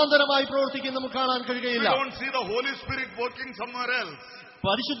അതിന് സമാന്തരമായി പ്രവർത്തിക്കുന്ന നമുക്ക് കാണാൻ കഴിയുകയില്ല. We don't see the Holy Spirit working somewhere else.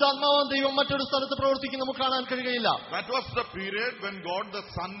 പരിശുദ്ധാത്മാവാൻ ദൈവം മറ്റൊരു സ്ഥലത്ത് പ്രവർത്തിക്കുന്ന നമുക്ക് കാണാൻ കഴിയുകയില്ല. That was the period when God the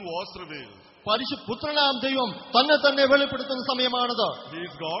Son was revealed. പുത്രനാം ദൈവം തന്നെ വെളിപ്പെടുത്തുന്ന സമയമാണത്. He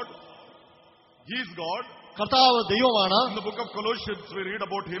is God. He is God. കർത്താവ് ദൈവമാണ്. In the book of Colossians, we read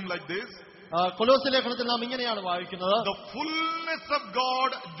about him like this. കൊലോസ്യ ലേഖനത്തിൽ നാം ഇങ്ങനെയാണ് വായിക്കുന്നത്: The fullness of God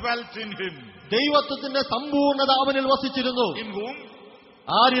dwelt in him. ദൈവത്വത്തിന്റെ സമ്പൂർണ്ണത അവനിൽ വസിച്ചിരുന്നു. In whom?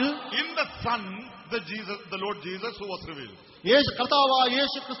 ആരിൽ? In the Son, the Lord Jesus, who was revealed. കർത്താവായ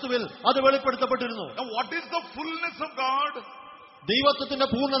യേശുക്രിസ്തുവിൽ അത് വെളിപ്പെടുത്തപ്പെട്ടിരുന്നു. Now what is the fullness of God? ദൈവത്വത്തിന്റെ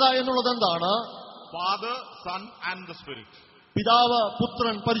പൂർണ്ണത എന്നുള്ളത് എന്താണ്? Father, Son and the Spirit. പിതാവ്,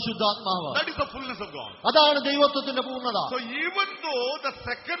 പുത്രൻ, പരിശുദ്ധാത്മാവ്. That is the fullness of God. അതാണ് ദൈവത്വത്തിന്റെ പൂർണ്ണത. So even though the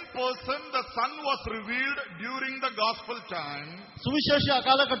second person, the Son, was revealed during the gospel time, സുവിശേഷ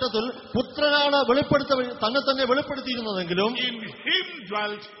കാലഘട്ടത്തിൽ പുത്രനാണ് തന്നെ വെളിപ്പെടുത്തിയിരുന്നതെങ്കിലും in him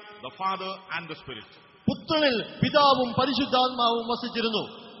dwelt the Father and the Spirit. പുത്രനിൽ പിതാവും പരിശുദ്ധാത്മാവും വസിച്ചിരുന്നു.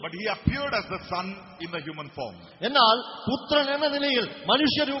 But he appeared as the Son in the human form. എന്നാൽ പുത്രൻ എന്ന നിലയിൽ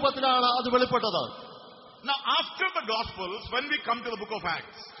മനുഷ്യരൂപത്തിലാണ് അത് വെളിപ്പെട്ടത്. Now after the Gospels, when we come to the book of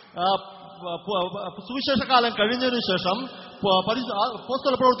Acts, സുവിശേഷകാലം കഴിഞ്ഞതിനു ശേഷം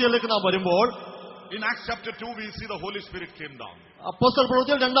അപ്പോസ്തല പ്രവൃത്തികളിലേക്ക് നാം വരുമ്പോൾ, in Acts chapter 2 we see the Holy Spirit came down. അപ്പോസ്തല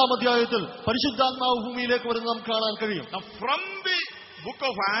പ്രവൃത്തികൾ 2-ാം അധ്യായത്തിൽ പരിശുദ്ധാത്മാവ് ഭൂമിയിലേക്ക് വരുന്നത് നമുക്ക് കാണാൻ കഴിയും. Now from the book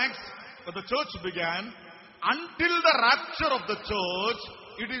of Acts, when the church began, until the rapture of the church,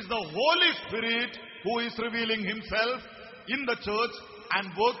 it is the Holy Spirit who is revealing himself in the church and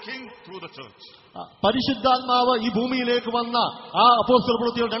working through the church. പരിശുദ്ധാത്മാവ് ഈ ഭൂമിയിലേക്ക് വന്ന ആ അപ്പോസ്തല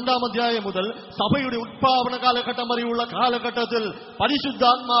പ്രവൃത്തികൾ 2-ാം അധ്യായം മുതൽ സഭയുടെ ഉത്പാദന കാലഘട്ടം വരെയുള്ള കാലഘട്ടത്തിൽ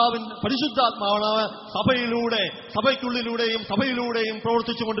പരിശുദ്ധാത്മാവാണ് സഭയ്ക്കുള്ളിലൂടെയും സഭയിലൂടെയും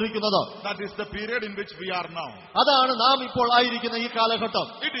പ്രവർത്തിച്ചുകൊണ്ടിരിക്കുന്നത്. That is the period in which we are now. അതാണ് നാം ഇപ്പോൾ ആയിരിക്കുന്ന ഈ കാലഘട്ടം.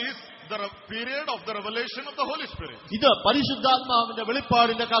 It is the period of the revelation of the Holy Spirit. ഇത് പരിശുദ്ധാത്മാവിന്റെ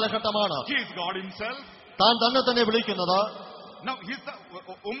വെളിപ്പാടിന്റെ കാലഘട്ടമാണ്. He is God himself. താൻ തന്നെ വിളിക്കുന്നത്. Now he is the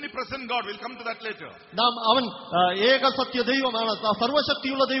omnipresent God. We'll come to that later. നാം അവൻ ഏകസത്യ ദൈവമാണ്,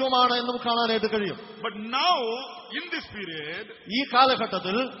 സർവശക്തിയുള്ള ദൈവമാണ് എന്ന് കാണാനായിട്ട് കഴിയും. But now in this period, ഈ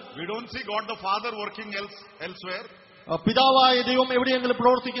കാലഘട്ടത്തിൽ we don't see God the Father working elsewhere. പിതാവായ ദൈവം എവിടെയെങ്കിലും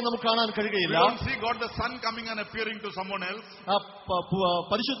പ്രവർത്തിക്കുന്ന നമുക്ക് കാണാൻ കഴിയുകയില്ല. We don't see God the Son coming and appearing to someone else.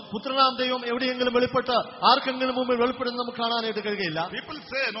 പരിശുദ്ധ പുത്രനാം ദൈവം എവിടെയെങ്കിലും വെളിപ്പെട്ട് ആർക്കെങ്കിലും മുമ്പിൽ വെളിപ്പെടുന്ന നമുക്ക് കാണാനായിട്ട് കഴിയുകയില്ല. People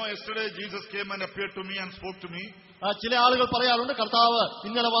say, no, yesterday Jesus came and appeared to me and spoke to me. ചില ആളുകൾ പറയാറുണ്ട്, കർത്താവ്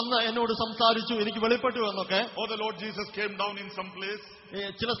ഇന്നലെ വന്ന് എന്നോട് സംസാരിച്ചു, എനിക്ക് വെളിപ്പെട്ടു എന്നൊക്കെ. Oh, the Lord Jesus came down in some place.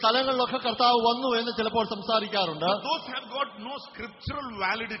 ചില സ്ഥലങ്ങളിലൊക്കെ കർത്താവ് വന്നു എന്ന് ചിലപ്പോൾ സംസാരിക്കാറുണ്ട്. Those have got no scriptural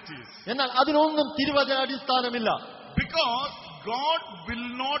validities. എന്നാൽ അതിനൊന്നും തിരുവചനാടിസ്ഥാനമില്ല. Because God will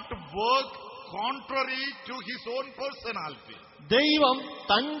not work contrary to his own personality. ദൈവം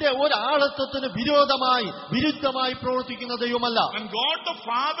തന്റെ ഒരാളത്വത്തിന് വിരുദ്ധമായി പ്രവർത്തിക്കുന്ന ദൈവമല്ല. And God the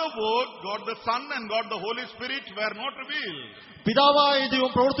Father worked, God the Son and God the Holy Spirit were not revealed. പിതാവായ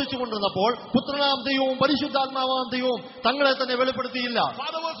ദൈവം പ്രവർത്തിച്ചുകൊണ്ടിരുന്നപ്പോൾ പുത്രനാം ദൈവവും പരിശുദ്ധാത്മാവാം ദൈവവും തങ്ങളെ തന്നെ വെളിപ്പെടുത്തിയില്ല.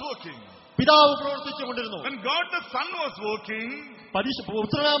 Father was working. പിതാവ് പ്രവർത്തിച്ചുകൊണ്ടിരുന്നു. When God the Son was working,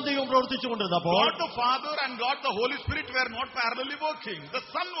 പുത്രനാം ദൈവം പ്രവർത്തിച്ചുകൊണ്ടിരുന്നപ്പോൾ God the Father and God the Holy Spirit were not parallelly working. The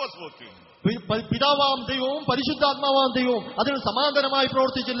Son was working. പിതാവാം ദൈവവും പരിശുദ്ധാത്മാവാം ദൈവവും അതിന് സമാന്തരമായി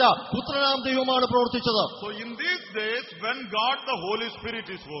പ്രവർത്തിച്ചില്ല, പുത്രനാം ദൈവമാണ് പ്രവർത്തിച്ചത്. So in these days when God the Holy Spirit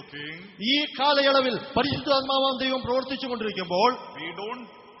is working, ഈ കാലയളവിൽ പരിശുദ്ധാത്മാവാം ദൈവം പ്രവർത്തിച്ചുകൊണ്ടിരിക്കുമ്പോൾ we don't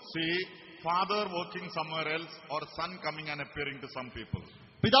see Father working somewhere else or Son coming and appearing to some people.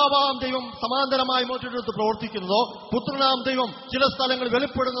 പിതാവാം ദൈവം സമാന്തരമായി മറ്റൊരിടത്ത് പ്രവർത്തിക്കുന്നതോ പുത്രനാം ദൈവം ചില സ്ഥലങ്ങളിൽ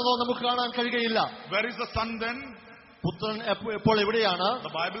വെളിപ്പെടുന്നതോ നമുക്ക് കാണാൻ കഴിയുകയില്ല. Where is the Son then? പുത്രൻ ഇപ്പോൾ എവിടെയാണ്?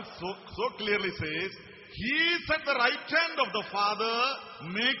 The Bible so clearly says he is at the right hand of the Father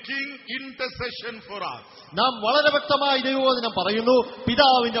making intercession for us. നാം വളരെ വ്യക്തമായി ദൈവവചനം പറയുന്നു,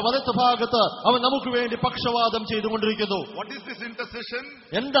 പിതാവിന്റെ വലത്തുഭാഗത്ത് അവൻ നമുക്ക് വേണ്ടി പക്ഷവാദം ചെയ്തുകൊണ്ടിരിക്കുന്നു. What is this intercession?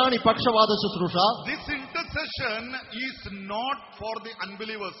 എന്താണ് ഈ പക്ഷവാദ ശുശ്രൂഷ? This intercession is not for the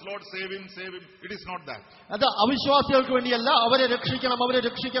unbelievers. Lord, save him, save him. It is not that. അത് അവിശ്വാസികൾക്ക് വേണ്ടിയല്ല, അവരെ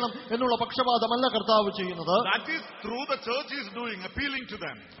രക്ഷിക്കണം എന്നുള്ള പക്ഷവാദമല്ല കർത്താവ് ചെയ്യുന്നത്. That is through the church is doing, appealing to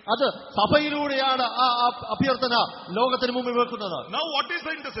them. അത് സഭയിലൂടെയാണ് ആ അഭ്യർത്ഥന ലോകത്തിന് മുമ്പിൽ വെക്കുന്നത്. Now what is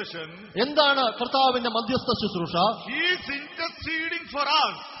the intercession? എന്താണ് കർത്താവിന്റെ മധ്യസ്ഥ ശുശ്രൂഷ? He is interceding for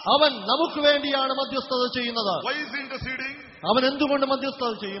us. അവൻ നമുക്ക് വേണ്ടിയാണ് മധ്യസ്ഥത ചെയ്യുന്നത്. Why is he interceding? അവൻ എന്തുകൊണ്ട്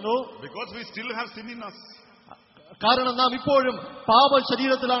മധ്യസ്ഥത ചെയ്യുന്നു? Because we still have sin in us. കാരണം നാം ഇപ്പോഴും പാപ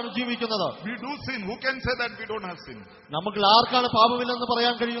ശരീരത്തിലാണ് ജീവിക്കുന്നത്. We do sin. Who can say that we don't have sin? നമുക്ക് ആർക്കാണ് പാപമില്ലെന്ന്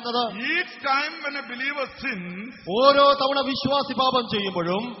പറയാൻ കഴിയുന്നത്? Each time when a believer sins, ഓരോ തവണ വിശ്വാസി പാപം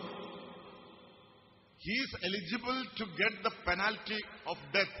ചെയ്യുമ്പോഴും he is eligible to get the penalty of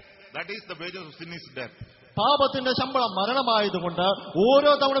death. That is, the wages of sin is death. പാപത്തിന്റെ ശമ്പളം മരണമായതുകൊണ്ട്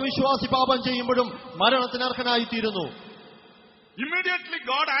ഓരോ തവണ വിശ്വാസി പാപം ചെയ്യുമ്പോഴും മരണത്തിന് അർഹനായിത്തീരുന്നു. Immediately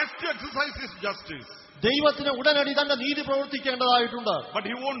God has to exercise his justice. ദൈവത്തിന് ഉടനടി തന്റെ നീതി പ്രവർത്തിക്കേണ്ടതായിട്ടുണ്ട്. But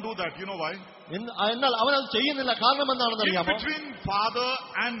he won't do that. You know why? എന്നാൽ അവൻ അത് ചെയ്യുന്നില്ല. കാരണം എന്താണെന്ന് അറിയാമോ? Between Father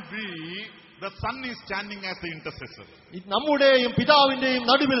and we, the Son is standing as the intercessor. നമ്മുടെയും പിതാവിന്റെയും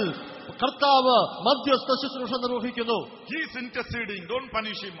നടുവിൽ കർത്താവ് മധ്യസ്ഥ ശുശ്രൂഷ നിർവഹിക്കുന്നു. He is interceding. Don't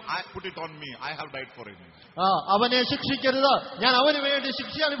punish him. I put it on me. I have died for him. അവനെ ശിക്ഷിക്കരുത്, ഞാൻ അവന് വേണ്ടി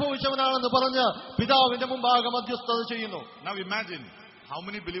ശിക്ഷ അനുഭവിച്ചവനാണെന്ന് പറഞ്ഞ് പിതാവിന്റെ മുമ്പാകെ മധ്യസ്ഥത ചെയ്യുന്നു. Now imagine how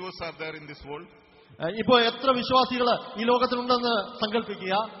many believers are there in this world? ഇപ്പോ എത്ര വിശ്വാസികൾ ഈ ലോകത്തിലുണ്ടെന്ന്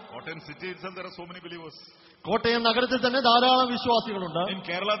സങ്കല്പിക്കുക. Kottayam city itself there are so many believers. Kottayam നഗരത്തിൽ തന്നെ ധാരാളം വിശ്വാസികളുണ്ട്. In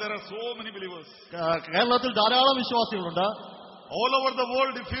Kerala there are so many believers. കേരളത്തിൽ ധാരാളം വിശ്വാസികളുണ്ട്. All over the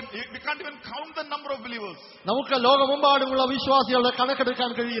world, we can't even count the number of believers. നമുക്ക് ലോകമെമ്പാടുമുള്ള വിശ്വാസികളുടെ കണക്കെടുക്കാൻ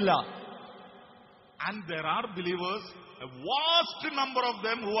കഴിയില്ല. And there are believers, a vast number of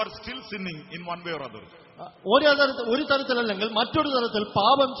them who are still sinning in one way or other. ഒരു തരത്തിലല്ലെങ്കിൽ മറ്റൊരു തരത്തിൽ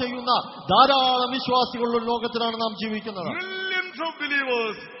പാപം ചെയ്യുന്ന ധാരാളം വിശ്വാസികളുള്ള ലോകത്തിലാണ് നാം ജീവിക്കുന്നത്. Millions of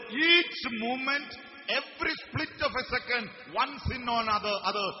believers, each moment, every split of a second, one sin on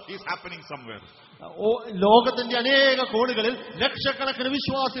other is happening somewhere. ലോകത്തിന്റെ അനേക കോണുകളിൽ ലക്ഷക്കണക്കിന്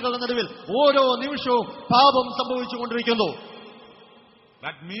വിശ്വാസികളുടെ നടുവിൽ ഓരോ നിമിഷവും പാപം സംഭവിച്ചുകൊണ്ടിരിക്കുന്നു.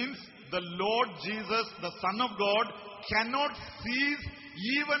 That means the Lord Jesus, the Son of God, cannot cease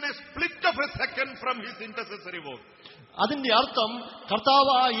even a split of a second from his intercessory work. അതിന്റെ അർത്ഥം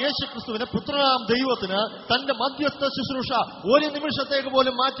കർത്താവായ യേശുക്രിസ്തുവിനെ പുത്രനാം ദൈവത്തിന് തന്റെ മധ്യസ്ഥ ശുശ്രൂഷ ഒരു നിമിഷത്തേക്ക്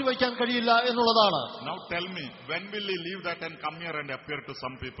പോലും മാറ്റിവെക്കാൻ കഴിയില്ല എന്നുള്ളതാണ്. Now tell me, when will he leave that and come here and appear to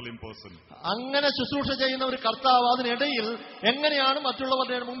some people in person? അങ്ങനെ ശുശ്രൂഷ ചെയ്യുന്ന ഒരു കർത്താവ് അതിനിടയിൽ എങ്ങനെയാണ്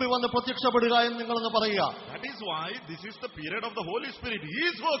മറ്റുള്ളവരുടെ മുമ്പിൽ വന്ന് പ്രത്യക്ഷപ്പെടുക എന്ന് നിങ്ങളൊന്ന് പറയുക. That is why this is the period of the Holy Spirit. He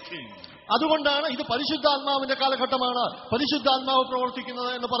is working. അതുകൊണ്ടാണ് ഇത് പരിശുദ്ധാത്മാവിന്റെ കാലഘട്ടമാണ്, പരിശുദ്ധാത്മാവ് പ്രവർത്തിക്കുന്നത്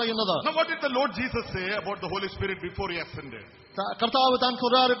എന്ന് പറയുന്നത്. Now what did the Lord Jesus say about the Holy Spirit before he ascended? കർത്താവ് താൻ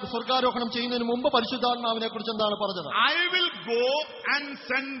സ്വർഗാരോഹണം ചെയ്യുന്നതിന് മുമ്പ് പരിശുദ്ധാത്മാവിനെ കുറിച്ച് എന്താണ് പറഞ്ഞത്? I will go and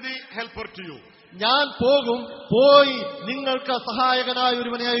send the helper to you. ഞാൻ പോയി നിങ്ങൾക്ക് സഹായകനായ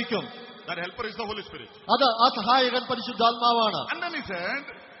ഒരുവനെ അയക്കും. That helper is the Holy Spirit. അത് ആ സഹായകൻ പരിശുദ്ധാത്മാവാണ്. And then he said,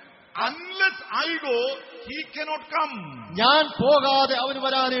 unless I go, he cannot come. ഞാൻ പോകാതെ അവന്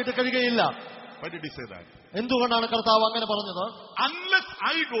വരാനായിട്ട് കഴിയുകയില്ല. Why did he say that? എന്തുകൊണ്ടാണ് കർത്താവ് അങ്ങനെ പറഞ്ഞത്? Unless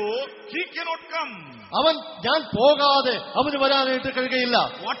I go, he cannot come. ഞാൻ പോകാതെ അവന് വരാനായിട്ട് കഴിയുകയില്ല.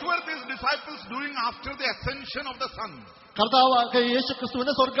 What were these disciples doing after the ascension of the Son? കർത്താവ്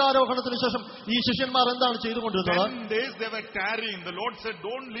യേശുക്രിസ്തുവിന്റെ സ്വർഗ്ഗാരോഹണത്തിന് ശേഷം ഈ ശിഷ്യന്മാർ എന്താണ് ചെയ്തുകൊണ്ടിരുന്നത്? 10 days they were tarrying. The Lord said,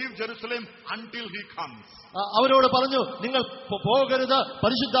 don't leave Jerusalem until he comes. അവരോട് പറഞ്ഞു, നിങ്ങൾ പോകരുത്,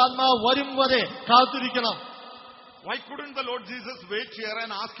 പരിശുദ്ധാത്മാവ് വരും വരെ കാത്തിരിക്കണം. Why couldn't the Lord Jesus wait here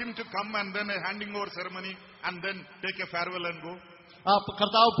and ask him to come and then a handing over ceremony and then take a farewell and go?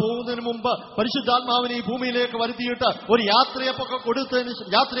 കർത്താവ് പോകുന്നതിന് മുമ്പ് പരിശുദ്ധാത്മാവിനെ ഈ ഭൂമിയിലേക്ക് വരുത്തിയിട്ട് ഒരു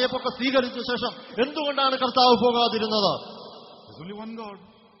യാത്രയപ്പൊക്കെ സ്വീകരിച്ച ശേഷം എന്തുകൊണ്ടാണ് കർത്താവ് പോകാതിരുന്നത്? There's only one God.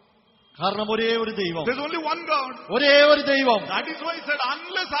 കാരണം ഒരേ ഒരു ദൈവം. There's only one God. ഒരേ ഒരു ദൈവം. That is why he said,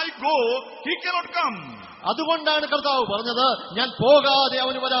 unless I go, he cannot come. അതുകൊണ്ടാണ് കർത്താവ് പറഞ്ഞത്, ഞാൻ പോകാതെ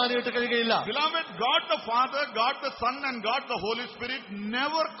അവന് വരാനായിട്ട് കഴിയുകയില്ല. Beloved, God the Father, God the Son and God the Holy Spirit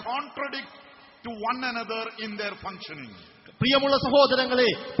never contradict to one another in their functioning. പ്രിയമുള്ള സഹോദരങ്ങളെ,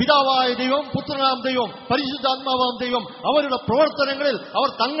 പിതാവായ ദൈവം, പുത്രനാം ദൈവം, പരിശുദ്ധാത്മാവാം ദൈവം അവരുടെ പ്രവർത്തനങ്ങളിൽ അവർ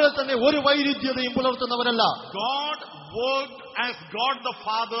തങ്ങൾ തന്നെ ഒരു വൈരുദ്ധ്യതയും പുലർത്തുന്നവരല്ല. God worked as God the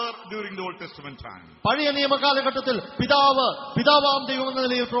Father during the Old Testament time. പഴയ നിയമകാലഘട്ടത്തിൽ പിതാവാം ദൈവം എന്ന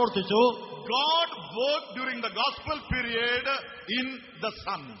നിലയിൽ പ്രവർത്തിച്ചു. God worked during the gospel period in the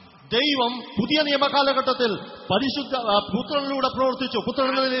Son. ദൈവം പുതിയ നിയമകാലഘട്ടത്തിൽ പുത്രനിലൂടെ പ്രവർത്തിച്ചു,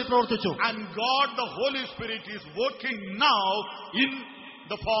 പുത്രന്റെ നിലയിൽ പ്രവർത്തിച്ചു. And God the Holy Spirit is working now in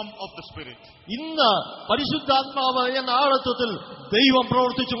the form of the Spirit. ഇന്ന് പരിശുദ്ധാത്മാവ് എന്ന ആഴത്വത്തിൽ ദൈവം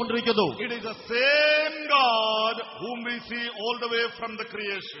പ്രവർത്തിച്ചു കൊണ്ടിരിക്കുന്നു. It is the same God whom we see all the way from the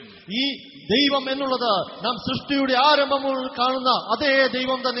creation. ഈ ദൈവം എന്നുള്ളത് നാം സൃഷ്ടിയുടെ ആരംഭം മുതൽ കാണുന്ന അതേ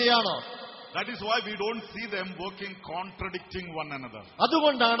ദൈവം തന്നെയാണ്. That is why we don't see them working contradicting one another.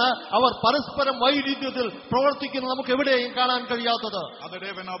 അതുകൊണ്ടാണ് അവർ പരസ്പരം വൈരുദ്ധ്യത്തിൽ പ്രവർത്തിക്കുന്നത് നമുക്ക് എവിടെയും കാണാൻ കഴിയാത്തത്. Other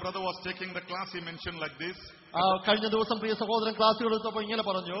day when our brother was taking the class, he mentioned like this. കഴിഞ്ഞ ദിവസം പ്രിയ സഹോദരൻ ക്ലാസ്സുകൾ എടുത്തപ്പോൾ ഇങ്ങനെ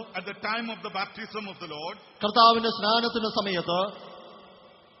പറഞ്ഞു, at the time of the baptism of the Lord, കർത്താവിന്റെ സ്നാനത്തിന്റെ സമയത്ത്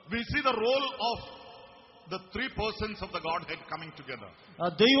we see the role of the three persons of the Godhead coming together.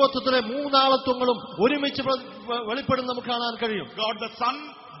 ദൈവത്വത്തിലെ മൂന്നാളത്വങ്ങളും ഒരുമിച്ച് വെളിപ്പെടുന്ന നമുക്ക് കാണാൻ കഴിയും. God the Son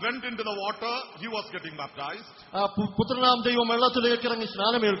went into the water, he was getting baptized. പുത്രനാം ദൈവം വെള്ളത്തിലേക്ക് ഇറങ്ങി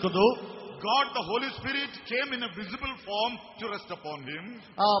സ്നാനമേൽക്കുന്നു. God the Holy Spirit came in a visible form to rest upon him.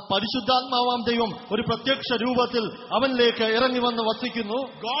 പരിശുദ്ധാത്മാവാം ദൈവം ഒരു പ്രത്യക്ഷ രൂപത്തിൽ അവനിലേക്ക് ഇറങ്ങി വന്ന് വസിക്കുന്നു.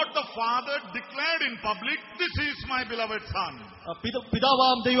 God the Father declared in public, this is my beloved Son.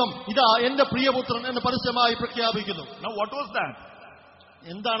 പിതാവാം ദൈവം ഇതാ എന്റെ പ്രിയപുത്രൻ എന്ന് പരസ്യമായി പ്രഖ്യാപിക്കുന്നു. Now what was that?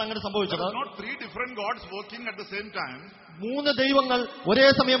 എന്താണ് അങ്ങനെ സംഭവിച്ചത്? Not three different gods working at the same time. മൂന്ന് ദൈവങ്ങൾ ഒരേ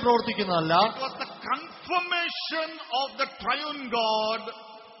സമയം പ്രവർത്തിക്കുന്നതല്ല. It was the confirmation of the triune God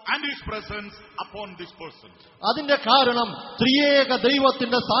and his presence upon this person. അതിന്റെ കാരണം ത്രിയേക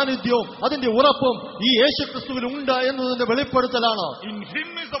ദൈവത്തിന്റെ സാന്നിധ്യവും അതിന്റെ ഉറപ്പും ഈ യേശുക്രിസ്തുവിൽ ഉണ്ട് എന്നതിന്റെ വെളിപ്പെടുത്തലാണ്. In him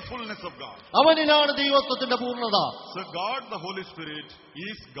is the fullness of God. അവനിലാണ് ദൈവത്വത്തിന്റെ പൂർണ്ണത. So God the Holy Spirit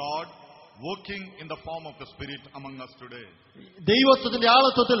is God working in the form of the Spirit among us today. ദൈവത്വത്തിന്റെ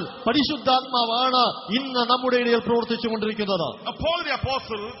ആളത്വത്തിൽ പരിശുദ്ധാത്മാവാണ് ഇന്ന് നമ്മുടെ ഇടയിൽ പ്രവർത്തിച്ചുകൊണ്ടിരിക്കുന്നത്. Paul the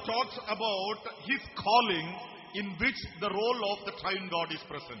Apostle talks about his calling in which the role of the triune God is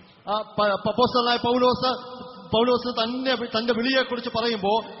present. അപ്പോസ്തലനായ പൗലോസ് തന്റെ വിളിയെക്കുറിച്ച്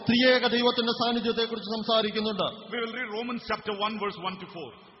പറയുമ്പോൾ ത്രിയേക ദൈവത്തിന്റെ സാന്നിധ്യത്തെക്കുറിച്ച് സംസാരിക്കുന്നുണ്ട്. We will read Romans chapter 1 verse 1 to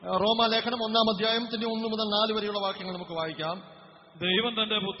 4. റോമാലേഖനം 1-ാം അധ്യായത്തിന്റെ 1 മുതൽ 4 വരെയുള്ള വാക്യങ്ങൾ നമുക്ക് വായിക്കാം. ദൈവം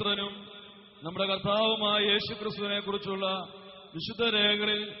തന്റെ പുത്രനും നമ്മുടെ കർത്താവുമായ യേശുക്രിസ്തുവിനെ കുറിച്ചുള്ള വിശുദ്ധ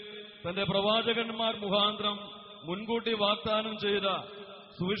രേഖകളിൽ തന്റെ പ്രവാചകന്മാർ മുഖാന്തരം മുൻകൂട്ടി വാഗ്ദാനം ചെയ്ത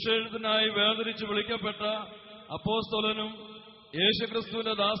സുവിശേഷത്തിനായി വേർതിരിച്ച് വിളിക്കപ്പെട്ട അപ്പോസ്തലനും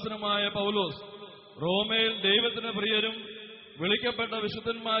യേശുക്രിസ്തുവിന്റെ ദാസനുമായ പൗലോസ്, റോമയിൽ ദൈവത്തിന് പ്രിയരും വിളിക്കപ്പെട്ട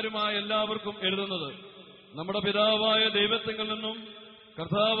വിശുദ്ധന്മാരുമായ എല്ലാവർക്കും എഴുതുന്നത്, നമ്മുടെ പിതാവായ ദൈവത്തിങ്കിൽ നിന്നും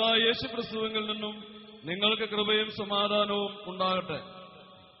കർത്താവായ യേശുക്രിസ്തുവിൽ നിന്നും നിങ്ങൾക്ക് കൃപയും സമാധാനവും ഉണ്ടാകട്ടെ.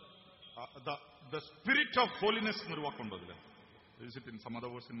 The spirit of holiness എന്നൊരു വാക്കുണ്ടോ ഇതിൽ? Is it in some other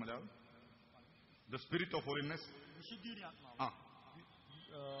words in Malayalam? The spirit of holiness.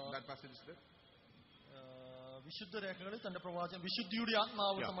 That passage is there. വിശുദ്ധ രേഖകളിൽ തന്റെ പ്രവാചകൻ വിശുദ്ധിയുടെ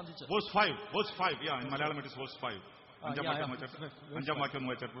ആത്മാവ് സംബന്ധിച്ച് verse 5 yeah, in Malayalam it is verse 5. അഞ്ചാം വാക്യം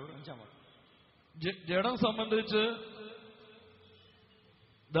വായിച്ചപ്പോൾ ജഡം സംബന്ധിച്ച്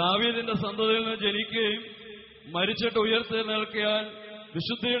ദാവീദിന്റെ സന്തതിയിൽ നിന്ന് ജനിക്കുകയും മരിച്ചിട്ട് ഉയർത്തെഴുന്നേൽക്കാൻ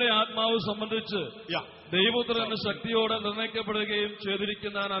വിശുദ്ധിയുടെ ആത്മാവ് സംബന്ധിച്ച് ദൈവപുത്രന്റെ ശക്തിയോടെ നിർണയിക്കപ്പെടുകയും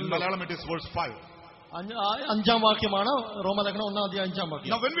ചെയ്തിരിക്കുന്ന Malayalam it is verse 5. അഞ്ചാം വാക്യമാണ് റോമലേഖനം 1:5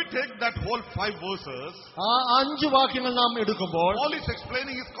 വാക്യം. Now when we take that whole 5 verses, ആ 5 വാക്യങ്ങൾ നാം എടുക്കുമ്പോൾ Paul is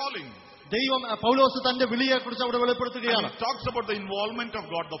explaining his calling. ദൈവം പൗലോസ് തന്റെ വിളിയെ കുറിച്ച് അവിടെ And വെളിപ്പെടുത്തുകയാണ്. he talks about the involvement of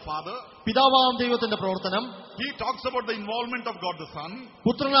God the Father. പിതാവാം ദൈവത്തിന്റെ പ്രവർത്തനം. He talks about the involvement of God the Son.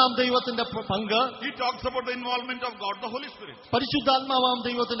 പുത്രനാം ദൈവത്തിന്റെ പങ്ക്. He talks about the involvement of God the Holy Spirit. പരിശുദ്ധാത്മാവാം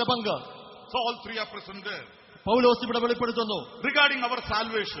ദൈവത്തിന്റെ പങ്ക്. So all three are present there. പൗലോസ് ഇവിടെ വെളിപ്പെടുത്തുന്നു. Regarding our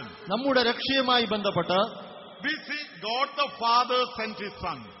salvation, നമ്മുടെ രക്ഷയുമായി ബന്ധപ്പെട്ട് we see God the Father sent His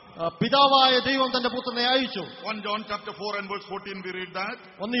Son. പിതാവായ ദൈവം തന്റെ പുത്രനെ അയച്ചു. 1 John chapter 4 and verse 14 we read that.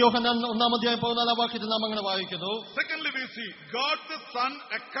 1 യോഹന്നാൻ 1:14 വാക്യത്തിൽ നാം അങ്ങനെ വായിക്കുന്നു. Secondly, we see God the Son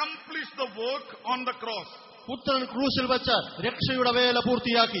accomplished the work on the cross. പുത്രൻ ക്രൂശിൽ വെച്ച് രക്ഷയുടെ വേല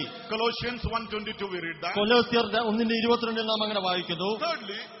പൂർത്തിയാക്കി. Colossians 1:22 we read that. കൊലോസ്യർ 1:22 നാം അങ്ങനെ വായിക്കുന്നു.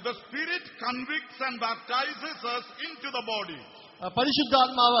 Thirdly, the Spirit convicts and baptizes us into the body.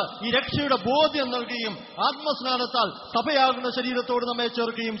 പരിശുദ്ധാത്മാവ് ഈ രക്ഷയുടെ ബോധ്യം നൽകുകയും ആത്മസ്നാനത്താൽ സഭയാകുന്ന ശരീരത്തോട് നമ്മെ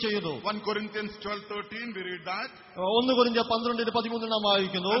ചേർക്കുകയും ചെയ്യുന്നു. 1 Corinthians 12:13 we read that. 1 കൊരിന്ത്യർ 12:13 നാം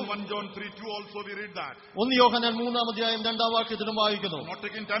വായിക്കുന്നു. And 1 John 3:2 also we read that. 1 യോഹന്നാൻ 3:2 വാക്യത്തിലും വായിക്കുന്നു. Not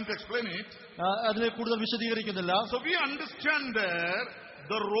taking time to explain it. അതിനെ കൂടുതൽ വിശദീകരിക്കുന്നില്ല. So we understand there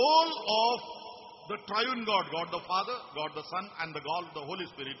the role of the triune God, God the Father, God the Son and the God the Holy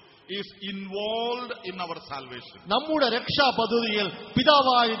Spirit is involved in our salvation. നമ്മുടെ രക്ഷാ പദ്ധതിയിൽ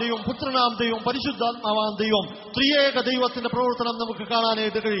പിതാവായ ദൈവം, പുത്രനാം ദൈവം, പരിശുദ്ധാത്മാവാം ദൈവം, ത്രിയേക ദൈവത്തിന്റെ പ്രവർത്തനം നമുക്ക്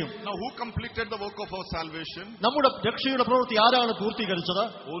കാണാനായിട്ട് കഴിയും. Now who completed the work of our salvation? നമ്മുടെ രക്ഷയുടെ പ്രവൃത്തി ആരാണ് പൂർത്തീകരിച്ചത്?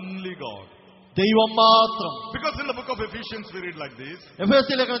 Only God. ദൈവം മാത്രം. Because in the book of Ephesians we read like this.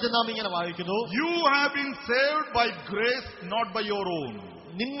 എഫേസ്യ ലേഖനത്തിൽ നാം ഇങ്ങനെ വായിക്കുന്നു. You have been saved by grace, not by your own.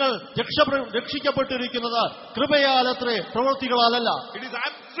 നിങ്ങൾ രക്ഷിക്കപ്പെട്ടിരിക്കുന്നത് കൃപയാലത്രേ, പ്രവൃത്തികളാലല്ല. It is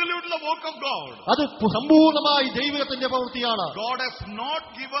absolutely the work of God. അത് സമ്പൂർണമായി ദൈവത്തിന്റെ പ്രവൃത്തിയാണ്. God has not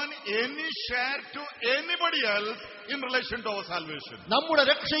given any share to anybody else in relation to our salvation. നമ്മുടെ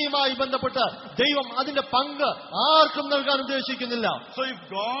രക്ഷയുമായി ബന്ധപ്പെട്ട് ദൈവം അതിന്റെ പങ്ക് ആർക്കും നൽകാൻ ഉദ്ദേശിക്കുന്നില്ല. So if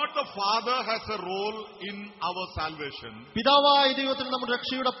God the Father has a role in our salvation, പിതാവായ ദൈവത്തിന് നമ്മുടെ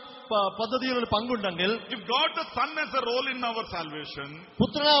രക്ഷയുടെ പദ്ധതിയിൽ ഒരു പങ്കുണ്ടെങ്കിൽ, if God the Son has a role in our salvation,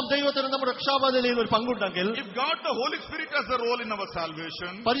 പുത്രനാം ദൈവത്തിന് നമ്മുടെ രക്ഷാപദ്ധതിയിൽ ഒരു പങ്കുണ്ടെങ്കിൽ, if God the Holy Spirit has a role in our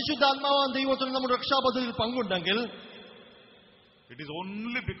salvation, പരിശുദ്ധാത്മാവാൻ ദൈവത്തിന് നമ്മുടെ രക്ഷാപദ്ധതിയിൽ പങ്കുണ്ടെങ്കിൽ, it is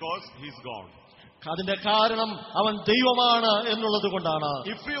only because He is God. അതിന്റെ കാരണം അവൻ ദൈവമാണ് എന്നുള്ളത് കൊണ്ടാണ്.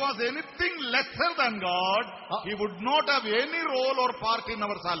 If He was anything lesser than God, He would not have any role or part in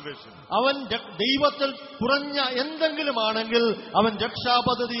our salvation. അവൻ ദൈവത്തിൽ കുറഞ്ഞ എന്തെങ്കിലും ആണെങ്കിൽ അവൻ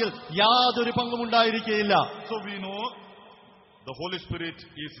രക്ഷാപദ്ധതിയിൽ യാതൊരു പങ്കും ഉണ്ടായിരിക്കുകയില്ല. So we know the Holy Spirit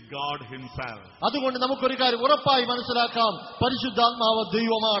is God Himself. അതുകൊണ്ട് നമുക്കൊരു കാര്യം ഉറപ്പായി മനസ്സിലാക്കാം, പരിശുദ്ധാത്മാവ്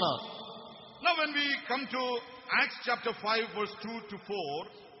ദൈവമാണ്. Now when we come to Acts chapter 5 verse 2 to 4,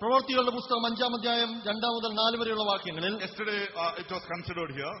 പ്രവൃത്തികളുടെ പുസ്തകം 5-4 വരെയുള്ള വാക്യങ്ങളിൽ, yesterday it was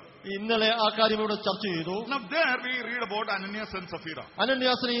considered here. ഇന്നലെ ആ കാര്യം ഇവിടെ ചർച്ച ചെയ്തു. Now there we read about Ananias and Sapphira.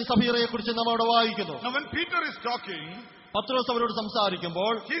 അനന്യാസിനെയും സഫീറയെ കുറിച്ച് നാം അവിടെ വായിക്കുന്നു. Now when Peter is talking, പത്രോസ് അവരോട്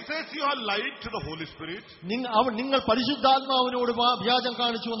സംസാരിക്കുമ്പോൾ he says you are lied to the Holy Spirit നിങ്ങൾ പരിശുദ്ധാത്മാവിനോട് വ്യാജം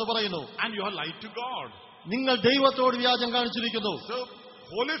കാണിച്ചു എന്ന് പറയുന്നു. and you are lied to God. നിങ്ങൾ ദൈവത്തോട് വ്യാജം കാണിച്ചിരിക്കുന്നു. So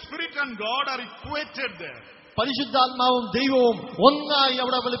Holy Spirit and God are equated there. പരിശുദ്ധാത്മാവും ദൈവവും ഒന്നായി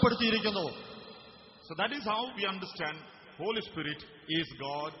അവിടെ വെളിപ്പെടുത്തിയിരിക്കുന്നു. So that is how we understand Holy Spirit is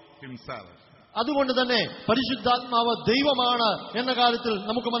God Himself. അതുകൊണ്ട് തന്നെ പരിശുദ്ധാത്മാവ് ദൈവമാണ് എന്ന കാര്യത്തിൽ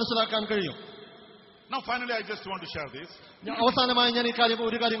നമുക്ക് മനസ്സിലാക്കാൻ കഴിയും. Now finally I just want to share this. അവസാനമായി ഞാൻ ഒരു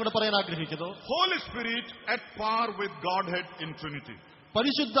കാര്യം കൂടെ പറയാൻ ആഗ്രഹിക്കുന്നു. Holy Spirit at par with Godhead in Trinity.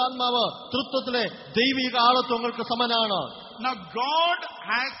 പരിശുദ്ധാത്മാവ് തൃത്വത്തിലെ ദൈവിക ആളത്വങ്ങൾക്ക് സമനാണ്. Now God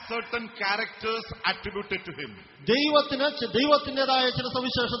has certain characters attributed to Him. ദൈവത്തിൻ്റെതായ ചില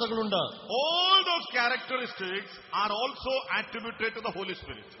സവിശേഷതകളുണ്ട്. All those characteristics are also attributed to the Holy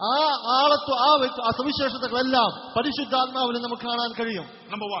Spirit. ആ ആളത്വ ആ സവിശേഷതകളെല്ലാം പരിശുദ്ധാത്മാവിന് നമുക്ക് കാണാൻ കഴിയും.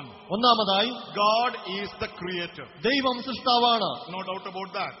 Number 1. ഒന്നാമതായി, God is the creator. ദൈവം സൃഷ്ടാവാണ്. No doubt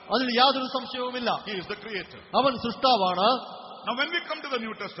about that. അതിൽ യാതൊരു സംശയവുമില്ല. He is the creator. അവൻ സൃഷ്ടാവാണ്. Now when we come to the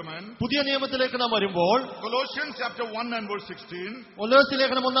New Testament, പുതിയ നിയമത്തിലേക്ക് നാം വരുമ്പോൾ, Colossians chapter 1 and verse 16, കൊലോസ്യ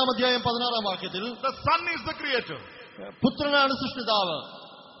ലേഖനം 1:16 വാക്യത്തിൽ, the Son is the creator. പുത്രനാണ് സൃഷ്ടിതാവ്.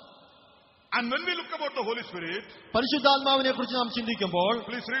 And when we look about the Holy Spirit, പരിശുദ്ധാത്മാവിനെ കുറിച്ച് നാം ചിന്തിക്കുമ്പോൾ,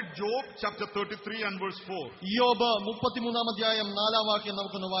 please read Job chapter 33 and verse 4. യോബ് 33 വാക്യം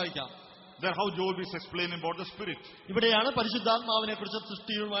നമുക്കൊന്ന് വായിക്കാം. There how Job is explaining about the Spirit. ഇവിടെയാണ് പരിശുദ്ധാത്മാവിനെ കുറിച്ച്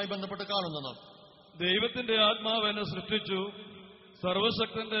സൃഷ്ടിയുമായി ബന്ധപ്പെട്ട് കാണുന്നത്. ദൈവത്തിന്റെ ആത്മാവ് എന്നെ സൃഷ്ടിച്ചു,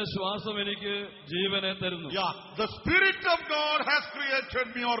 സർവശക്തന്റെ ശ്വാസം എനിക്ക് ജീവനെ തരുന്നു. Yeah, the Spirit of God has created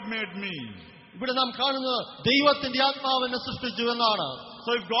me or made me. ഇവിടെ നാം കാണുന്നത് ദൈവത്തിന്റെ ആത്മാവ് എന്നെ സൃഷ്ടിച്ചു എന്നാണ്. So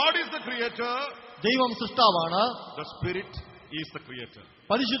if God is the creator, ദൈവം സൃഷ്ടാവാണ്. The Spirit is the creator.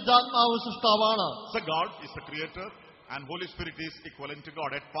 പരിശുദ്ധാത്മാവ് സൃഷ്ടാവാണ്. So God is the creator and Holy Spirit is equivalent to God,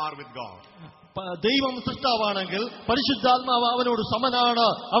 at par with God. ദൈവം സൃഷ്ടാവാണെങ്കിൽ പരിശുദ്ധാത്മാവ് അവനോട് സമനാണ്,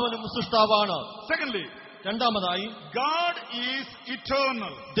 അവനും സൃഷ്ടാവാണ്. Secondly, രണ്ടാമതായി God is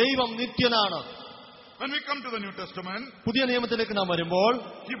eternal. ദൈവം നിത്യനാണ്. When we come to the New Testament, പുതിയ നിയമത്തിലേക്ക് നാം വരുമ്പോൾ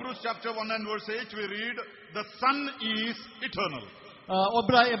Hebrews chapter 1 and verse 8, we read, the Son is eternal.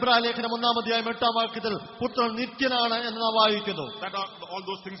 എബ്രായ ലേഖനം 1-ാം അധ്യായം 8-ാം വാക്യത്തിൽ പുത്രൻ നിത്യനാണ് എന്ന് നാം വായിക്കുന്നു. All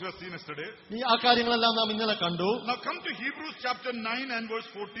those things we have seen yesterday. ആ കാര്യങ്ങളെല്ലാം നാം ഇന്നലെ കണ്ടു. Now come to Hebrews chapter 9 and verse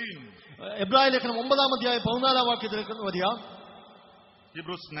 14. എബ്രായ ലേഖനം 9-ാം അധ്യായം 14-ാം വാക്യത്തിലേക്ക് വരിക.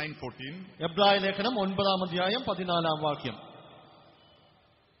 Hebrews 9:14. എബ്രായ ലേഖനം 9-ാം അധ്യായം 14-ാം വാക്യം.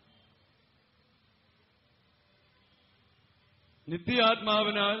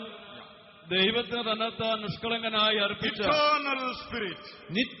 നിത്യാത്മാവിനാൽ ദൈവത്തിന് തന്നെത്താൻ നിഷ്കളങ്കനായി അർപ്പിച്ച Eternal Spirit.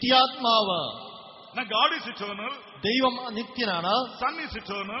 നിത്യാത്മാവ്. Now God is eternal. ദൈവം നിത്യനാണ്. Son is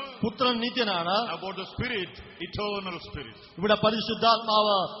eternal. പുത്രൻ നിത്യനാണ്. About the Spirit, eternal Spirit. ഇവിടെ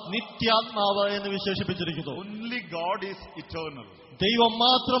പരിശുദ്ധാത്മാവ് നിത്യാത്മാവ് എന്ന് വിശേഷിപ്പിച്ചിരിക്കുന്നു. Only God is eternal. ദൈവം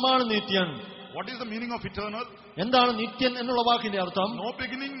മാത്രമാണ് നിത്യൻ. What is the meaning of eternal? എന്താണ് നിത്യൻ എന്നുള്ള വാക്കിന്റെ അർത്ഥം? No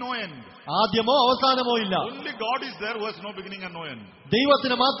beginning, no end. ആദ്യമോ അവസാനമോ ഇല്ല. Only God is there who has no beginning and no end.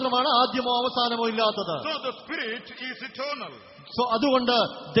 ദൈവത്തിന് മാത്രമാണ് ആദ്യമോ അവസാനമോ ഇല്ലാത്തത്. So the Spirit is eternal. അതുകൊണ്ട്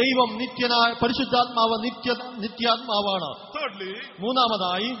ദൈവം നിത്യനായ പരിശുദ്ധാത്മാവ് നിത്യാത്മാവാണ്. Thirdly,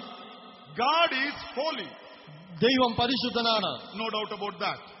 മൂന്നാമതായി God is holy. ദൈവം പരിശുദ്ധനാണ്. No doubt about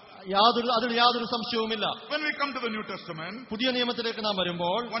that. അതിൽ യാതൊരു സംശയവുമില്ല. When we come to the New Testament, പുതിയ നിയമത്തിലേക്ക് നാം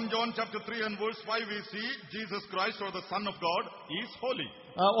വരുമ്പോൾ 1 John chapter 3 and verse 5 we see Jesus Christ, or the Son of God, is holy.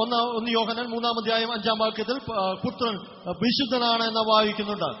 1 യോഹന്നാൻ 3-ാം അധ്യായം 5-ാം വാക്യത്തിൽ പുത്രൻ വിശുദ്ധനാണ് എന്ന്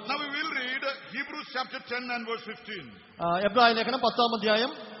വായിക്കുന്നുണ്ട്. Now we will read Hebrews chapter 10 and verse 15. എബ്രായ ലേഖനം 10-ാം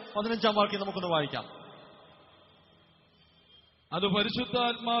അധ്യായം 15-ാം വാക്യം നമുക്കൊന്ന് വായിക്കാം. അത്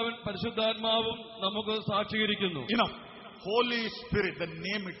പരിശുദ്ധാത്മാവും നമുക്ക് സാക്ഷീകരിക്കുന്നു. Holy Spirit, the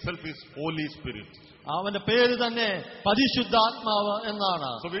name itself is Holy Spirit. അവന്റെ പേര് തന്നെ പരിശുദ്ധാത്മാവ് എന്നാണ്.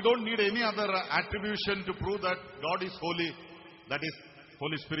 So we don't need any other attribution to prove that God is holy. That is,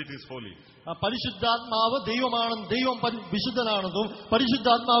 Holy Spirit is holy. പരിശുദ്ധാത്മാവ് ദൈവമാണെന്നും ദൈവം വിശുദ്ധനാണെന്നും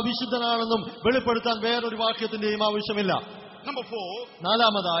പരിശുദ്ധാത്മാവ് വിശുദ്ധനാണെന്നും വെളിപ്പെടുത്താൻ വേറൊരു വാക്യത്തിന്റെയും ആവശ്യമില്ല. Number 4.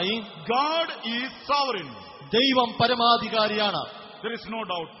 നാലാമതായി God is sovereign. ദൈവം പരമാധികാരിയാണ്. There is no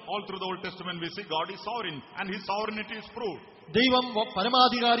doubt. All through the Old Testament we see God is sovereign and His sovereignty is proved. ദൈവം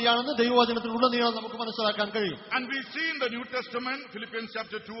പരമാധികാരിയാണെന്ന് ദൈവവചനത്തിൽ ഉടനീളം നമുക്ക് മനസ്സിലാക്കാൻ കഴിയും. And we see in the New Testament, Philippians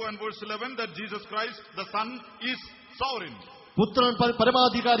chapter 2 and verse 11, that Jesus Christ, the Son, is sovereign. പുത്രൻ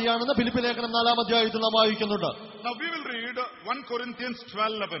പരമാധികാരിയാണെന്ന് Philippi ലേഖനം 4-ാം അധ്യായത്തിൽ നാം വായിക്കുന്നുണ്ട്. Now we will read 1 Corinthians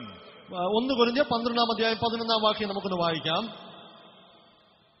 12:11. 1 കൊരിന്ത്യർ 12-ാം അധ്യായം 11-ാം വാക്യം നമുക്കൊന്ന് വായിക്കാം.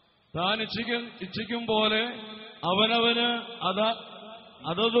 താൻ ഇച്ഛിക്കും പോലെ അവനവന്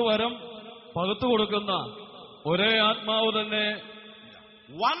അതത് വരം പകുത്തു കൊടുക്കുന്ന ഒരേ ആത്മാവ് തന്നെ.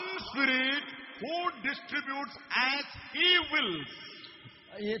 One Spirit who distributes as He wills.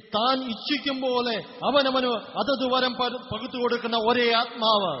 താൻ ഇച്ഛിക്കും പോലെ അവനവന് അതത് വരം പകുത്തു കൊടുക്കുന്ന ഒരേ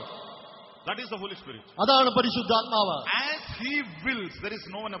ആത്മാവ്. That is the Holy Spirit. അതാണ് പരിശുദ്ധാത്മാവ്. As He wills, there is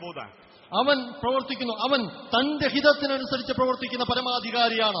no one above that. അവൻ പ്രവർത്തിക്കുന്നു. അവൻ തന്റെ ഹിതത്തിനനുസരിച്ച് പ്രവർത്തിക്കുന്ന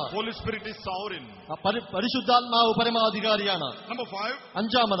പരമാധികാരിയാണ്. Holy Spirit is sovereign. പരിശുദ്ധാത്മാവ് പരമാധികാരിയാണ്. Number 5.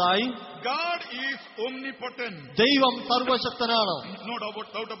 അഞ്ചാമതായി God is omnipotent. ദൈവം സർവശക്തനാണ്. No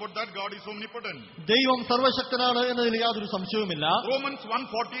doubt about that. God is omnipotent. ദൈവം സർവശക്തനാണ് എന്നതിൽ യാതൊരു സംശയവുമില്ല. Romans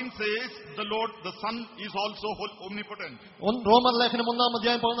 1:14 says the Lord, the Son, is also omnipotent. റോമർ ലേഖനം 1-ാം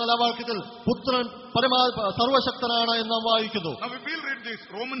അധ്യായം 14-ാം വാക്യത്തിൽ പുത്രൻ സർവശക്തനാണ് എന്ന് നാം വായിക്കുന്നു. Now we will read this.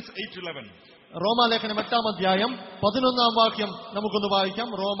 Romans 8:11. റോമാലേഖനം 8-ാം അധ്യായം 11-ാം വാക്യം നമുക്കൊന്ന് വായിക്കാം.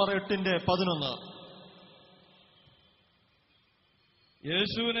 റോമർ 8:11.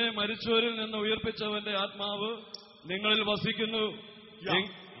 യേശുവിനെ മരിച്ചവരിൽ നിന്ന് ഉയർപ്പിച്ചവന്റെ ആത്മാവ് നിങ്ങളിൽ വസിക്കുന്നു.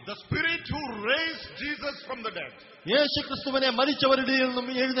 The Spirit who raised Jesus from the dead. യേശു ക്രിസ്തുവിനെ മരിച്ചവരുടെ നിന്നും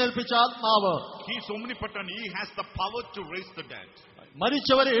എഴുന്നേൽപ്പിച്ച ആത്മാവ്. He is omnipotent. He has the power to raise the dead.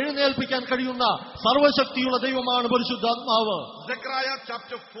 മരിച്ചവരെ എഴുന്നേൽപ്പിക്കാൻ കഴിയുന്ന സർവശക്തിയുള്ള ദൈവമാണ് പരിശുദ്ധാത്മാവ്. Zechariah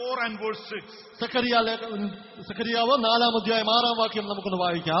chapter 4 and verse 6. സഖരിയാവ് 4-ാം അധ്യായം 6-ാം വാക്യം നമുക്കൊന്ന്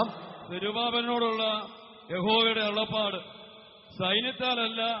വായിക്കാം. തിരുവാഭനോടുള്ള യഹോവയുടെ അരുളപ്പാട്,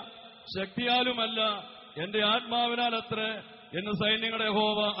 സൈന്യത്താലല്ല ശക്തിയാലുമല്ല എന്റെ ആത്മാവിനാലത്രേ എന്ന് സൈന്യങ്ങളുടെ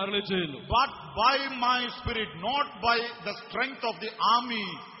യഹോവ അരുളിച്ചെയ്യുന്നു. But by my Spirit, not by the strength of the army,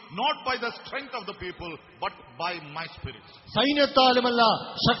 not by the strength of the people, but by my Spirit. സൈന്യത്താലുമല്ല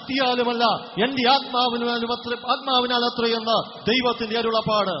ശക്തിയാലുമല്ല എന്റെ ആത്മാവിനാലത്രയെന്ന് ദൈവത്തിന്റെ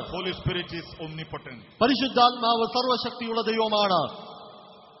അരുളപ്പാട്. Holy Spirit is omnipotent. പരിശുദ്ധാത്മാവ് സർവശക്തിയുള്ള ദൈവമാണ്.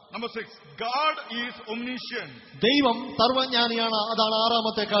 Number 6, God is omniscient. ദൈവം സർവജ്ഞാനിയാണ്. അതാണ്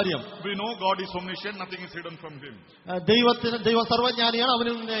ആറാമത്തെ കാര്യം. We know God is omniscient, nothing is hidden from him. ദൈവം സർവജ്ഞാനിയാണ്.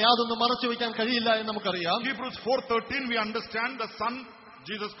 അവനിൽ നിന്ന് യാതൊന്നും മറച്ചു വയ്ക്കാൻ കഴിയില്ല എന്ന് നമുക്കറിയാം. Hebrews 4:13 we understand the Son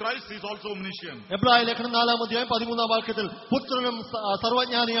Jesus Christ is also omniscient. എബ്രായ ലേഖനം 4-13 വാക്യത്തിൽ പുത്രനും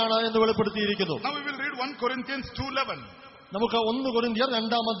സർവജ്ഞാനിയാണ് എന്ന് വെളിപ്പെടുത്തിയിരിക്കുന്നു. Now we will read 1 Corinthians 2:11. നമുക്ക് 1 കൊരിന്ത്യർ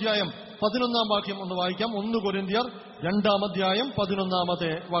 2-11 വാക്യം ഒന്ന് വായിക്കാം. 1 കൊരിന്ത്യർ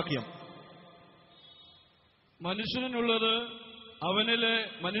 2-11 വാക്യം. മനുഷ്യനുള്ളത് അവനിലെ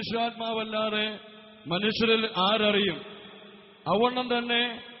മനുഷ്യാത്മാവല്ലാതെ മനുഷ്യരിൽ ആരറിയും? അവണ്ണം തന്നെ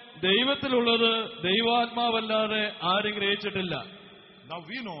ദൈവത്തിലുള്ളത് ദൈവാത്മാവല്ലാതെ ആരും ഗ്രഹിച്ചിട്ടില്ല. Now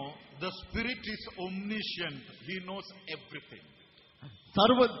we know the Spirit is omniscient. He knows everything.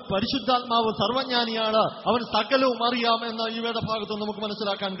 പരിശുദ്ധാത്മാവ് സർവജ്ഞാനിയാണ്. അവൻ സകലവും അറിയാം എന്ന് ഈ വേദഭാഗത്ത് നമുക്ക്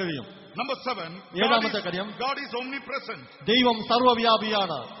മനസ്സിലാക്കാൻ കഴിയും. Number 7, ഏഴാമത്തെ കാര്യം, God is omnipresent. ദൈവം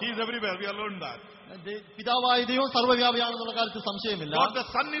സർവ്വവ്യാപിയാണ്. He is everywhere. We have learned that. പിതാവായ ദൈവം സർവ്വവ്യാപിയാണെന്നുള്ള കാര്യത്തിൽ സംശയമില്ല. God the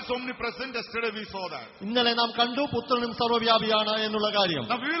Son is omnipresent. Yesterday we saw that. ഇന്നലെ നാം കണ്ടു പുത്രനും സർവ്വവ്യാപിയാണ് എന്നുള്ള കാര്യം.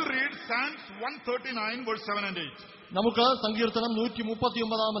 Now we will read Psalms 139 verse 7 and 8. നമുക്ക് സങ്കീർത്തനം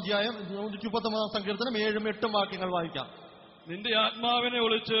 139 സങ്കീർത്തനം 7-8 വാക്യങ്ങൾ വായിക്കാം. നിന്റെ ആത്മാവിനെ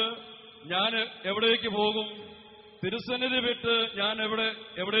ഒളിച്ച് ഞാൻ എവിടേക്ക് പോകും? തിരുസന്നിധി വിട്ട് ഞാൻ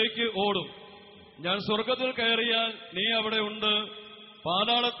എവിടേക്ക് ഓടും? ഞാൻ സ്വർഗത്തിൽ കയറിയാൽ നീ അവിടെ ഉണ്ട്,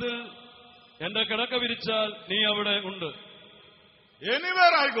 പാതാളത്തിൽ എന്റെ കിടക്ക വിരിച്ചാൽ നീ അവിടെ ഉണ്ട്.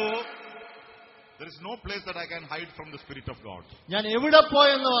 Anywhere I go, there is no place that I can hide from the Spirit of God. ഞാൻ എവിടെ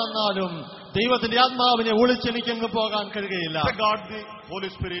പോയെന്ന് വന്നാലും ദൈവത്തിന്റെ ആത്മാവിനെ ഒളിച്ചെനിക്കങ്ങ് പോകാൻ കഴിയുകയില്ല. God, the Holy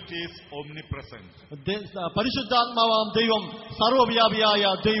Spirit is omnipresent. പരിശുദ്ധാത്മാവാം ദൈവം സർവ്വവ്യാപിയായ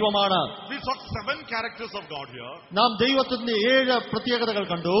ദൈവമാണ്. We saw 7 characters of God here. നാം ദൈവത്തിന്റെ 7 പ്രത്യേകതകൾ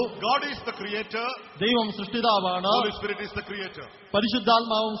കണ്ടു. God is the creator. ദൈവം സൃഷ്ടിതാവാണ്. Holy Spirit is the creator.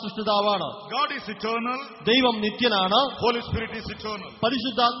 പരിശുദ്ധാത്മാവും സൃഷ്ടിതാവാണ്. God is eternal. ദൈവം നിത്യനാണ്. Holy Spirit is eternal.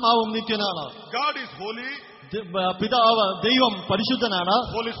 പരിശുദ്ധാത്മാവും നിത്യനാണ്. God is holy. ദൈവം പരിശുദ്ധനാണ്.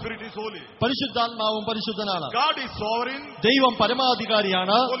 Holy Spirit is holy. പരിശുദ്ധാത്മാവും പരിശുദ്ധനാണ്. God is sovereign. ദൈവം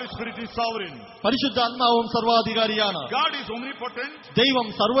പരമാധികാരിയാണ്. Holy Spirit is sovereign. പരിശുദ്ധാത്മാവും സർവാധികാരിയാണ്. God is omnipotent. ദൈവം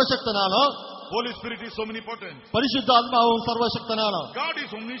സർവശക്തനാണ്. Holy Spirit is omnipotent. പരിശുദ്ധാത്മാവും സർവശക്തനാണ്. God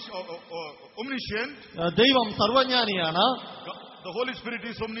is omniscient. ദൈവം സർവജ്ഞാനിയാണ്. The Holy Spirit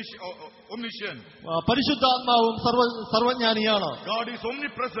is omniscient. പരിശുദ്ധാത്മാവും സർവജ്ഞാനിയാണ്. God is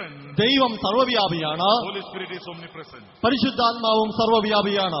omnipresent. ദൈവം സർവ്വവ്യാപിയാണ്. Holy Spirit is omnipresent. പരിശുദ്ധാത്മാവും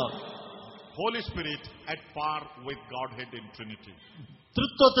സർവ്വവ്യാപിയാണ്. Holy Spirit at par with Godhead in Trinity.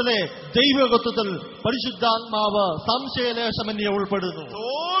 തൃത്വത്തിലെ ദൈവകത്വത്തിൽ പരിശുദ്ധാത്മാവ് സംശയലേശമന്യേ ഉൾപ്പെടുന്നു. So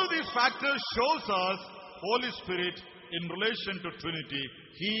all these factors shows us Holy Spirit in relation to Trinity.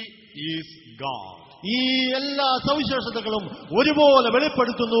 He is God. ഈ എല്ലാ സവിശേഷതകളും ഒരുപോലെ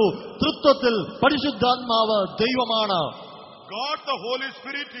വെളിപ്പെടുത്തുന്നു. തൃത്വത്തിൽ പരിശുദ്ധാത്മാവ് ദൈവമാണ്. God the Holy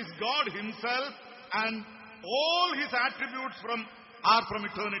Spirit is God himself, and all his attributes are from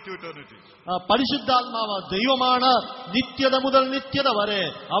eternity to eternity. പരിശുദ്ധാത്മാവ് ദൈവമാണ്. നിത്യത മുതൽ നിത്യത വരെ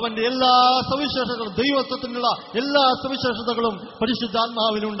അവന്റെ എല്ലാ സവിശേഷതകളും, ദൈവത്വത്തിനുള്ള എല്ലാ സവിശേഷതകളും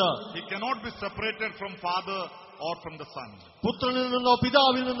പരിശുദ്ധാത്മാവിലുണ്ട്. He cannot be separated from Father or from the Son. പുത്രനിൽ നിന്നോ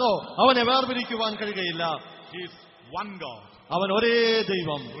പിതാവിൽ നിന്നോ അവനെ വേർപിരിക്കുവാൻ കഴിയുകയില്ല. He is one God. അവൻ ഒരേ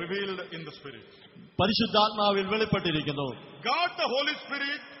ദൈവം, revealed in the Spirit. പരിശുദ്ധാത്മാവിൽ വെളിപ്പെട്ടിരിക്കുന്നു. God the Holy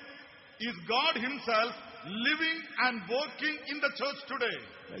Spirit is God himself living and working in the church today.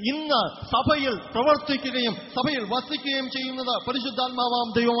 ഇന്ന് സഭയിൽ പ്രവർത്തിക്കുകയും സഭയിൽ വസിക്കുകയും ചെയ്യുന്നത് പരിശുദ്ധാത്മാവാം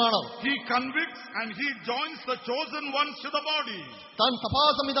ദൈവമാണ്. He convicts and he joins the chosen ones to the body. താൻ സഭാ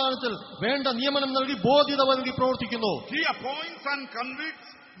സംവിധാനത്തിൽ വേണ്ട നിയമനം നൽകി ബോധ്യത നൽകി പ്രവർത്തിക്കുന്നു. He appoints and convicts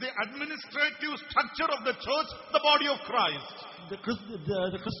the administrative structure of the church, the body of Christ.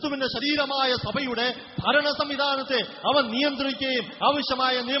 ക്രിസ്തുവിന്റെ ശരീരമായ സഭയുടെ ഭരണ സംവിധാനത്തെ അവൻ നിയന്ത്രിക്കുകയും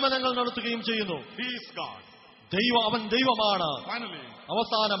ആവശ്യമായ നിയമനങ്ങൾ നടത്തുകയും ചെയ്യുന്നു. He is God. അവൻ ദൈവമാണ്. Finally,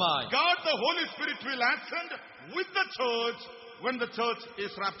 അവസാനമായി God the Holy Spirit will ascend with the church when the church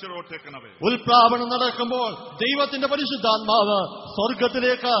is raptured or taken away. ഉൽപ്രാപണം നടക്കുമ്പോൾ ദൈവത്തിന്റെ പരിശുദ്ധാത്മാവ്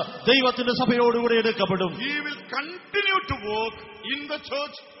സ്വർഗത്തിലേക്ക് ദൈവത്തിന്റെ സഭയോടുകൂടി എടുക്കപ്പെടും. He will continue to work in the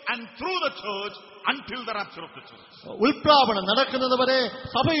church and through the church until the rapture of the church. ഉൽപ്രാപണം നടക്കുന്നത് വരെ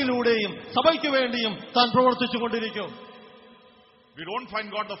സഭയിലൂടെയും സഭയ്ക്ക് വേണ്ടിയും താൻ പ്രവർത്തിച്ചുകൊണ്ടിരിക്കും. We don't find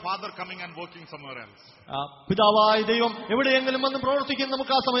God the Father coming and working somewhere else. പിതാവായ ദൈവം എവിടെയെങ്കിലും വന്ന് പ്രവർത്തിക്കുന്ന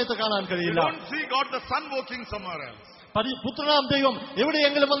നമുക്ക് ആ സമയത്ത് കാണാൻ We കഴിയില്ല. don't see God the Son working somewhere else. പുത്രനാം ദൈവം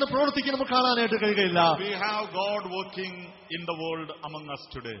എവിടെയെങ്കിലും വന്ന് പ്രവർത്തിക്കുന്ന നമുക്ക് കാണാനായിട്ട് കഴിയുകയില്ല. We have God working in the world among us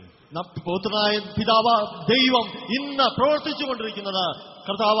today. പുത്രനായ പിതാവ് ദൈവം ഇന്ന് പ്രവർത്തിച്ചുകൊണ്ടിരിക്കുന്നത്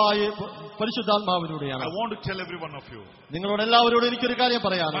കർത്താവായ പരിശുദ്ധാത്മാവിലൂടെയാണ്. I want to tell every one of you, നിങ്ങളോട് എല്ലാവരോടും എനിക്കൊരു കാര്യം my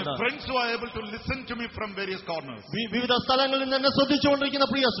പറയാനുണ്ട്. friends who are able to listen to me from various corners, വിവിധ സ്ഥലങ്ങളിൽ നിന്ന് എന്നെ ശ്രദ്ധിച്ചുകൊണ്ടിരിക്കുന്ന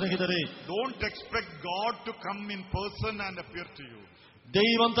പ്രിയ സ്നേഹിതരെ, don't expect God to come in person and appear to you.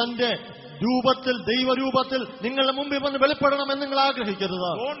 ദൈവം തന്റെ രൂപത്തിൽ, ദൈവരൂപത്തിൽ നിങ്ങളുടെ മുമ്പിൽ വന്ന് വെളിപ്പെടണമെന്ന് നിങ്ങൾ ആഗ്രഹിക്കരുത്.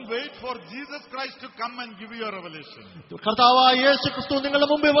 Don't wait for Jesus Christ to come and give you a revelation. കർത്താവായ യേശു ക്രിസ്തു നിങ്ങളുടെ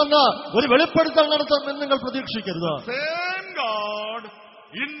മുമ്പിൽ വന്ന് ഒരു വെളിപ്പെടുത്തൽ നടത്തുമെന്ന് നിങ്ങൾ പ്രതീക്ഷിക്കരുത്. Same God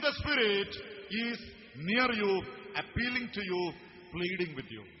in the Spirit is near you, appealing to you, pleading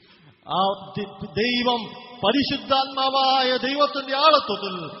with you. ആ ദൈവം പരിശുദ്ധാത്മാവായ ദൈവത്തിന്റെ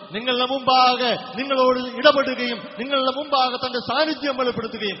ആളത്വത്തിൽ നിങ്ങളുടെ മുമ്പാകെ നിങ്ങളോട് ഇടപെടുകയും നിങ്ങളുടെ മുമ്പാകെ തന്റെ സാന്നിധ്യം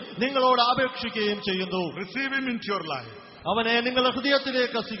വെളിപ്പെടുത്തുകയും നിങ്ങളോട് അപേക്ഷിക്കുകയും ചെയ്യുന്നു. Receive him into your life. അവനെ നിങ്ങളുടെ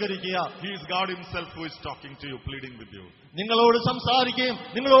ഹൃദയത്തിലേക്ക് സ്വീകരിക്കുക. He is God himself who is talking to you, pleading with you. നിങ്ങളോട് സംസാരിക്കുകയും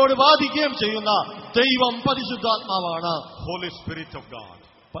നിങ്ങളോട് വാദിക്കുകയും ചെയ്യുന്ന ദൈവം പരിശുദ്ധാത്മാവാണ്. Holy Spirit of God.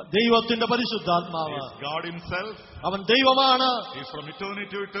 ദൈവത്തിന്റെ പരിശുദ്ധാത്മാവ്. He is God himself. അവൻ ദൈവമാണ്. He is from eternity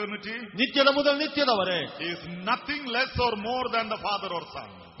to eternity. നിത്യത മുതൽ നിത്യത വരെ. He is nothing less or more than the Father or Son.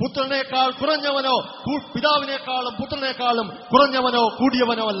 പുത്രനേക്കാൾ കുറഞ്ഞവനോ പിതാവിനേക്കാളും പുത്രനേക്കാളും കുറഞ്ഞവനോ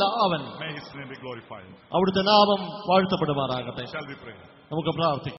കൂടിയവനോ അല്ല അവൻ. May his name be glorified. അവിടുത്തെ നാമം വാഴ്ത്തപ്പെടുമാറാകട്ടെ. Shall we pray? നമുക്ക് പ്രാർത്ഥിക്കാം.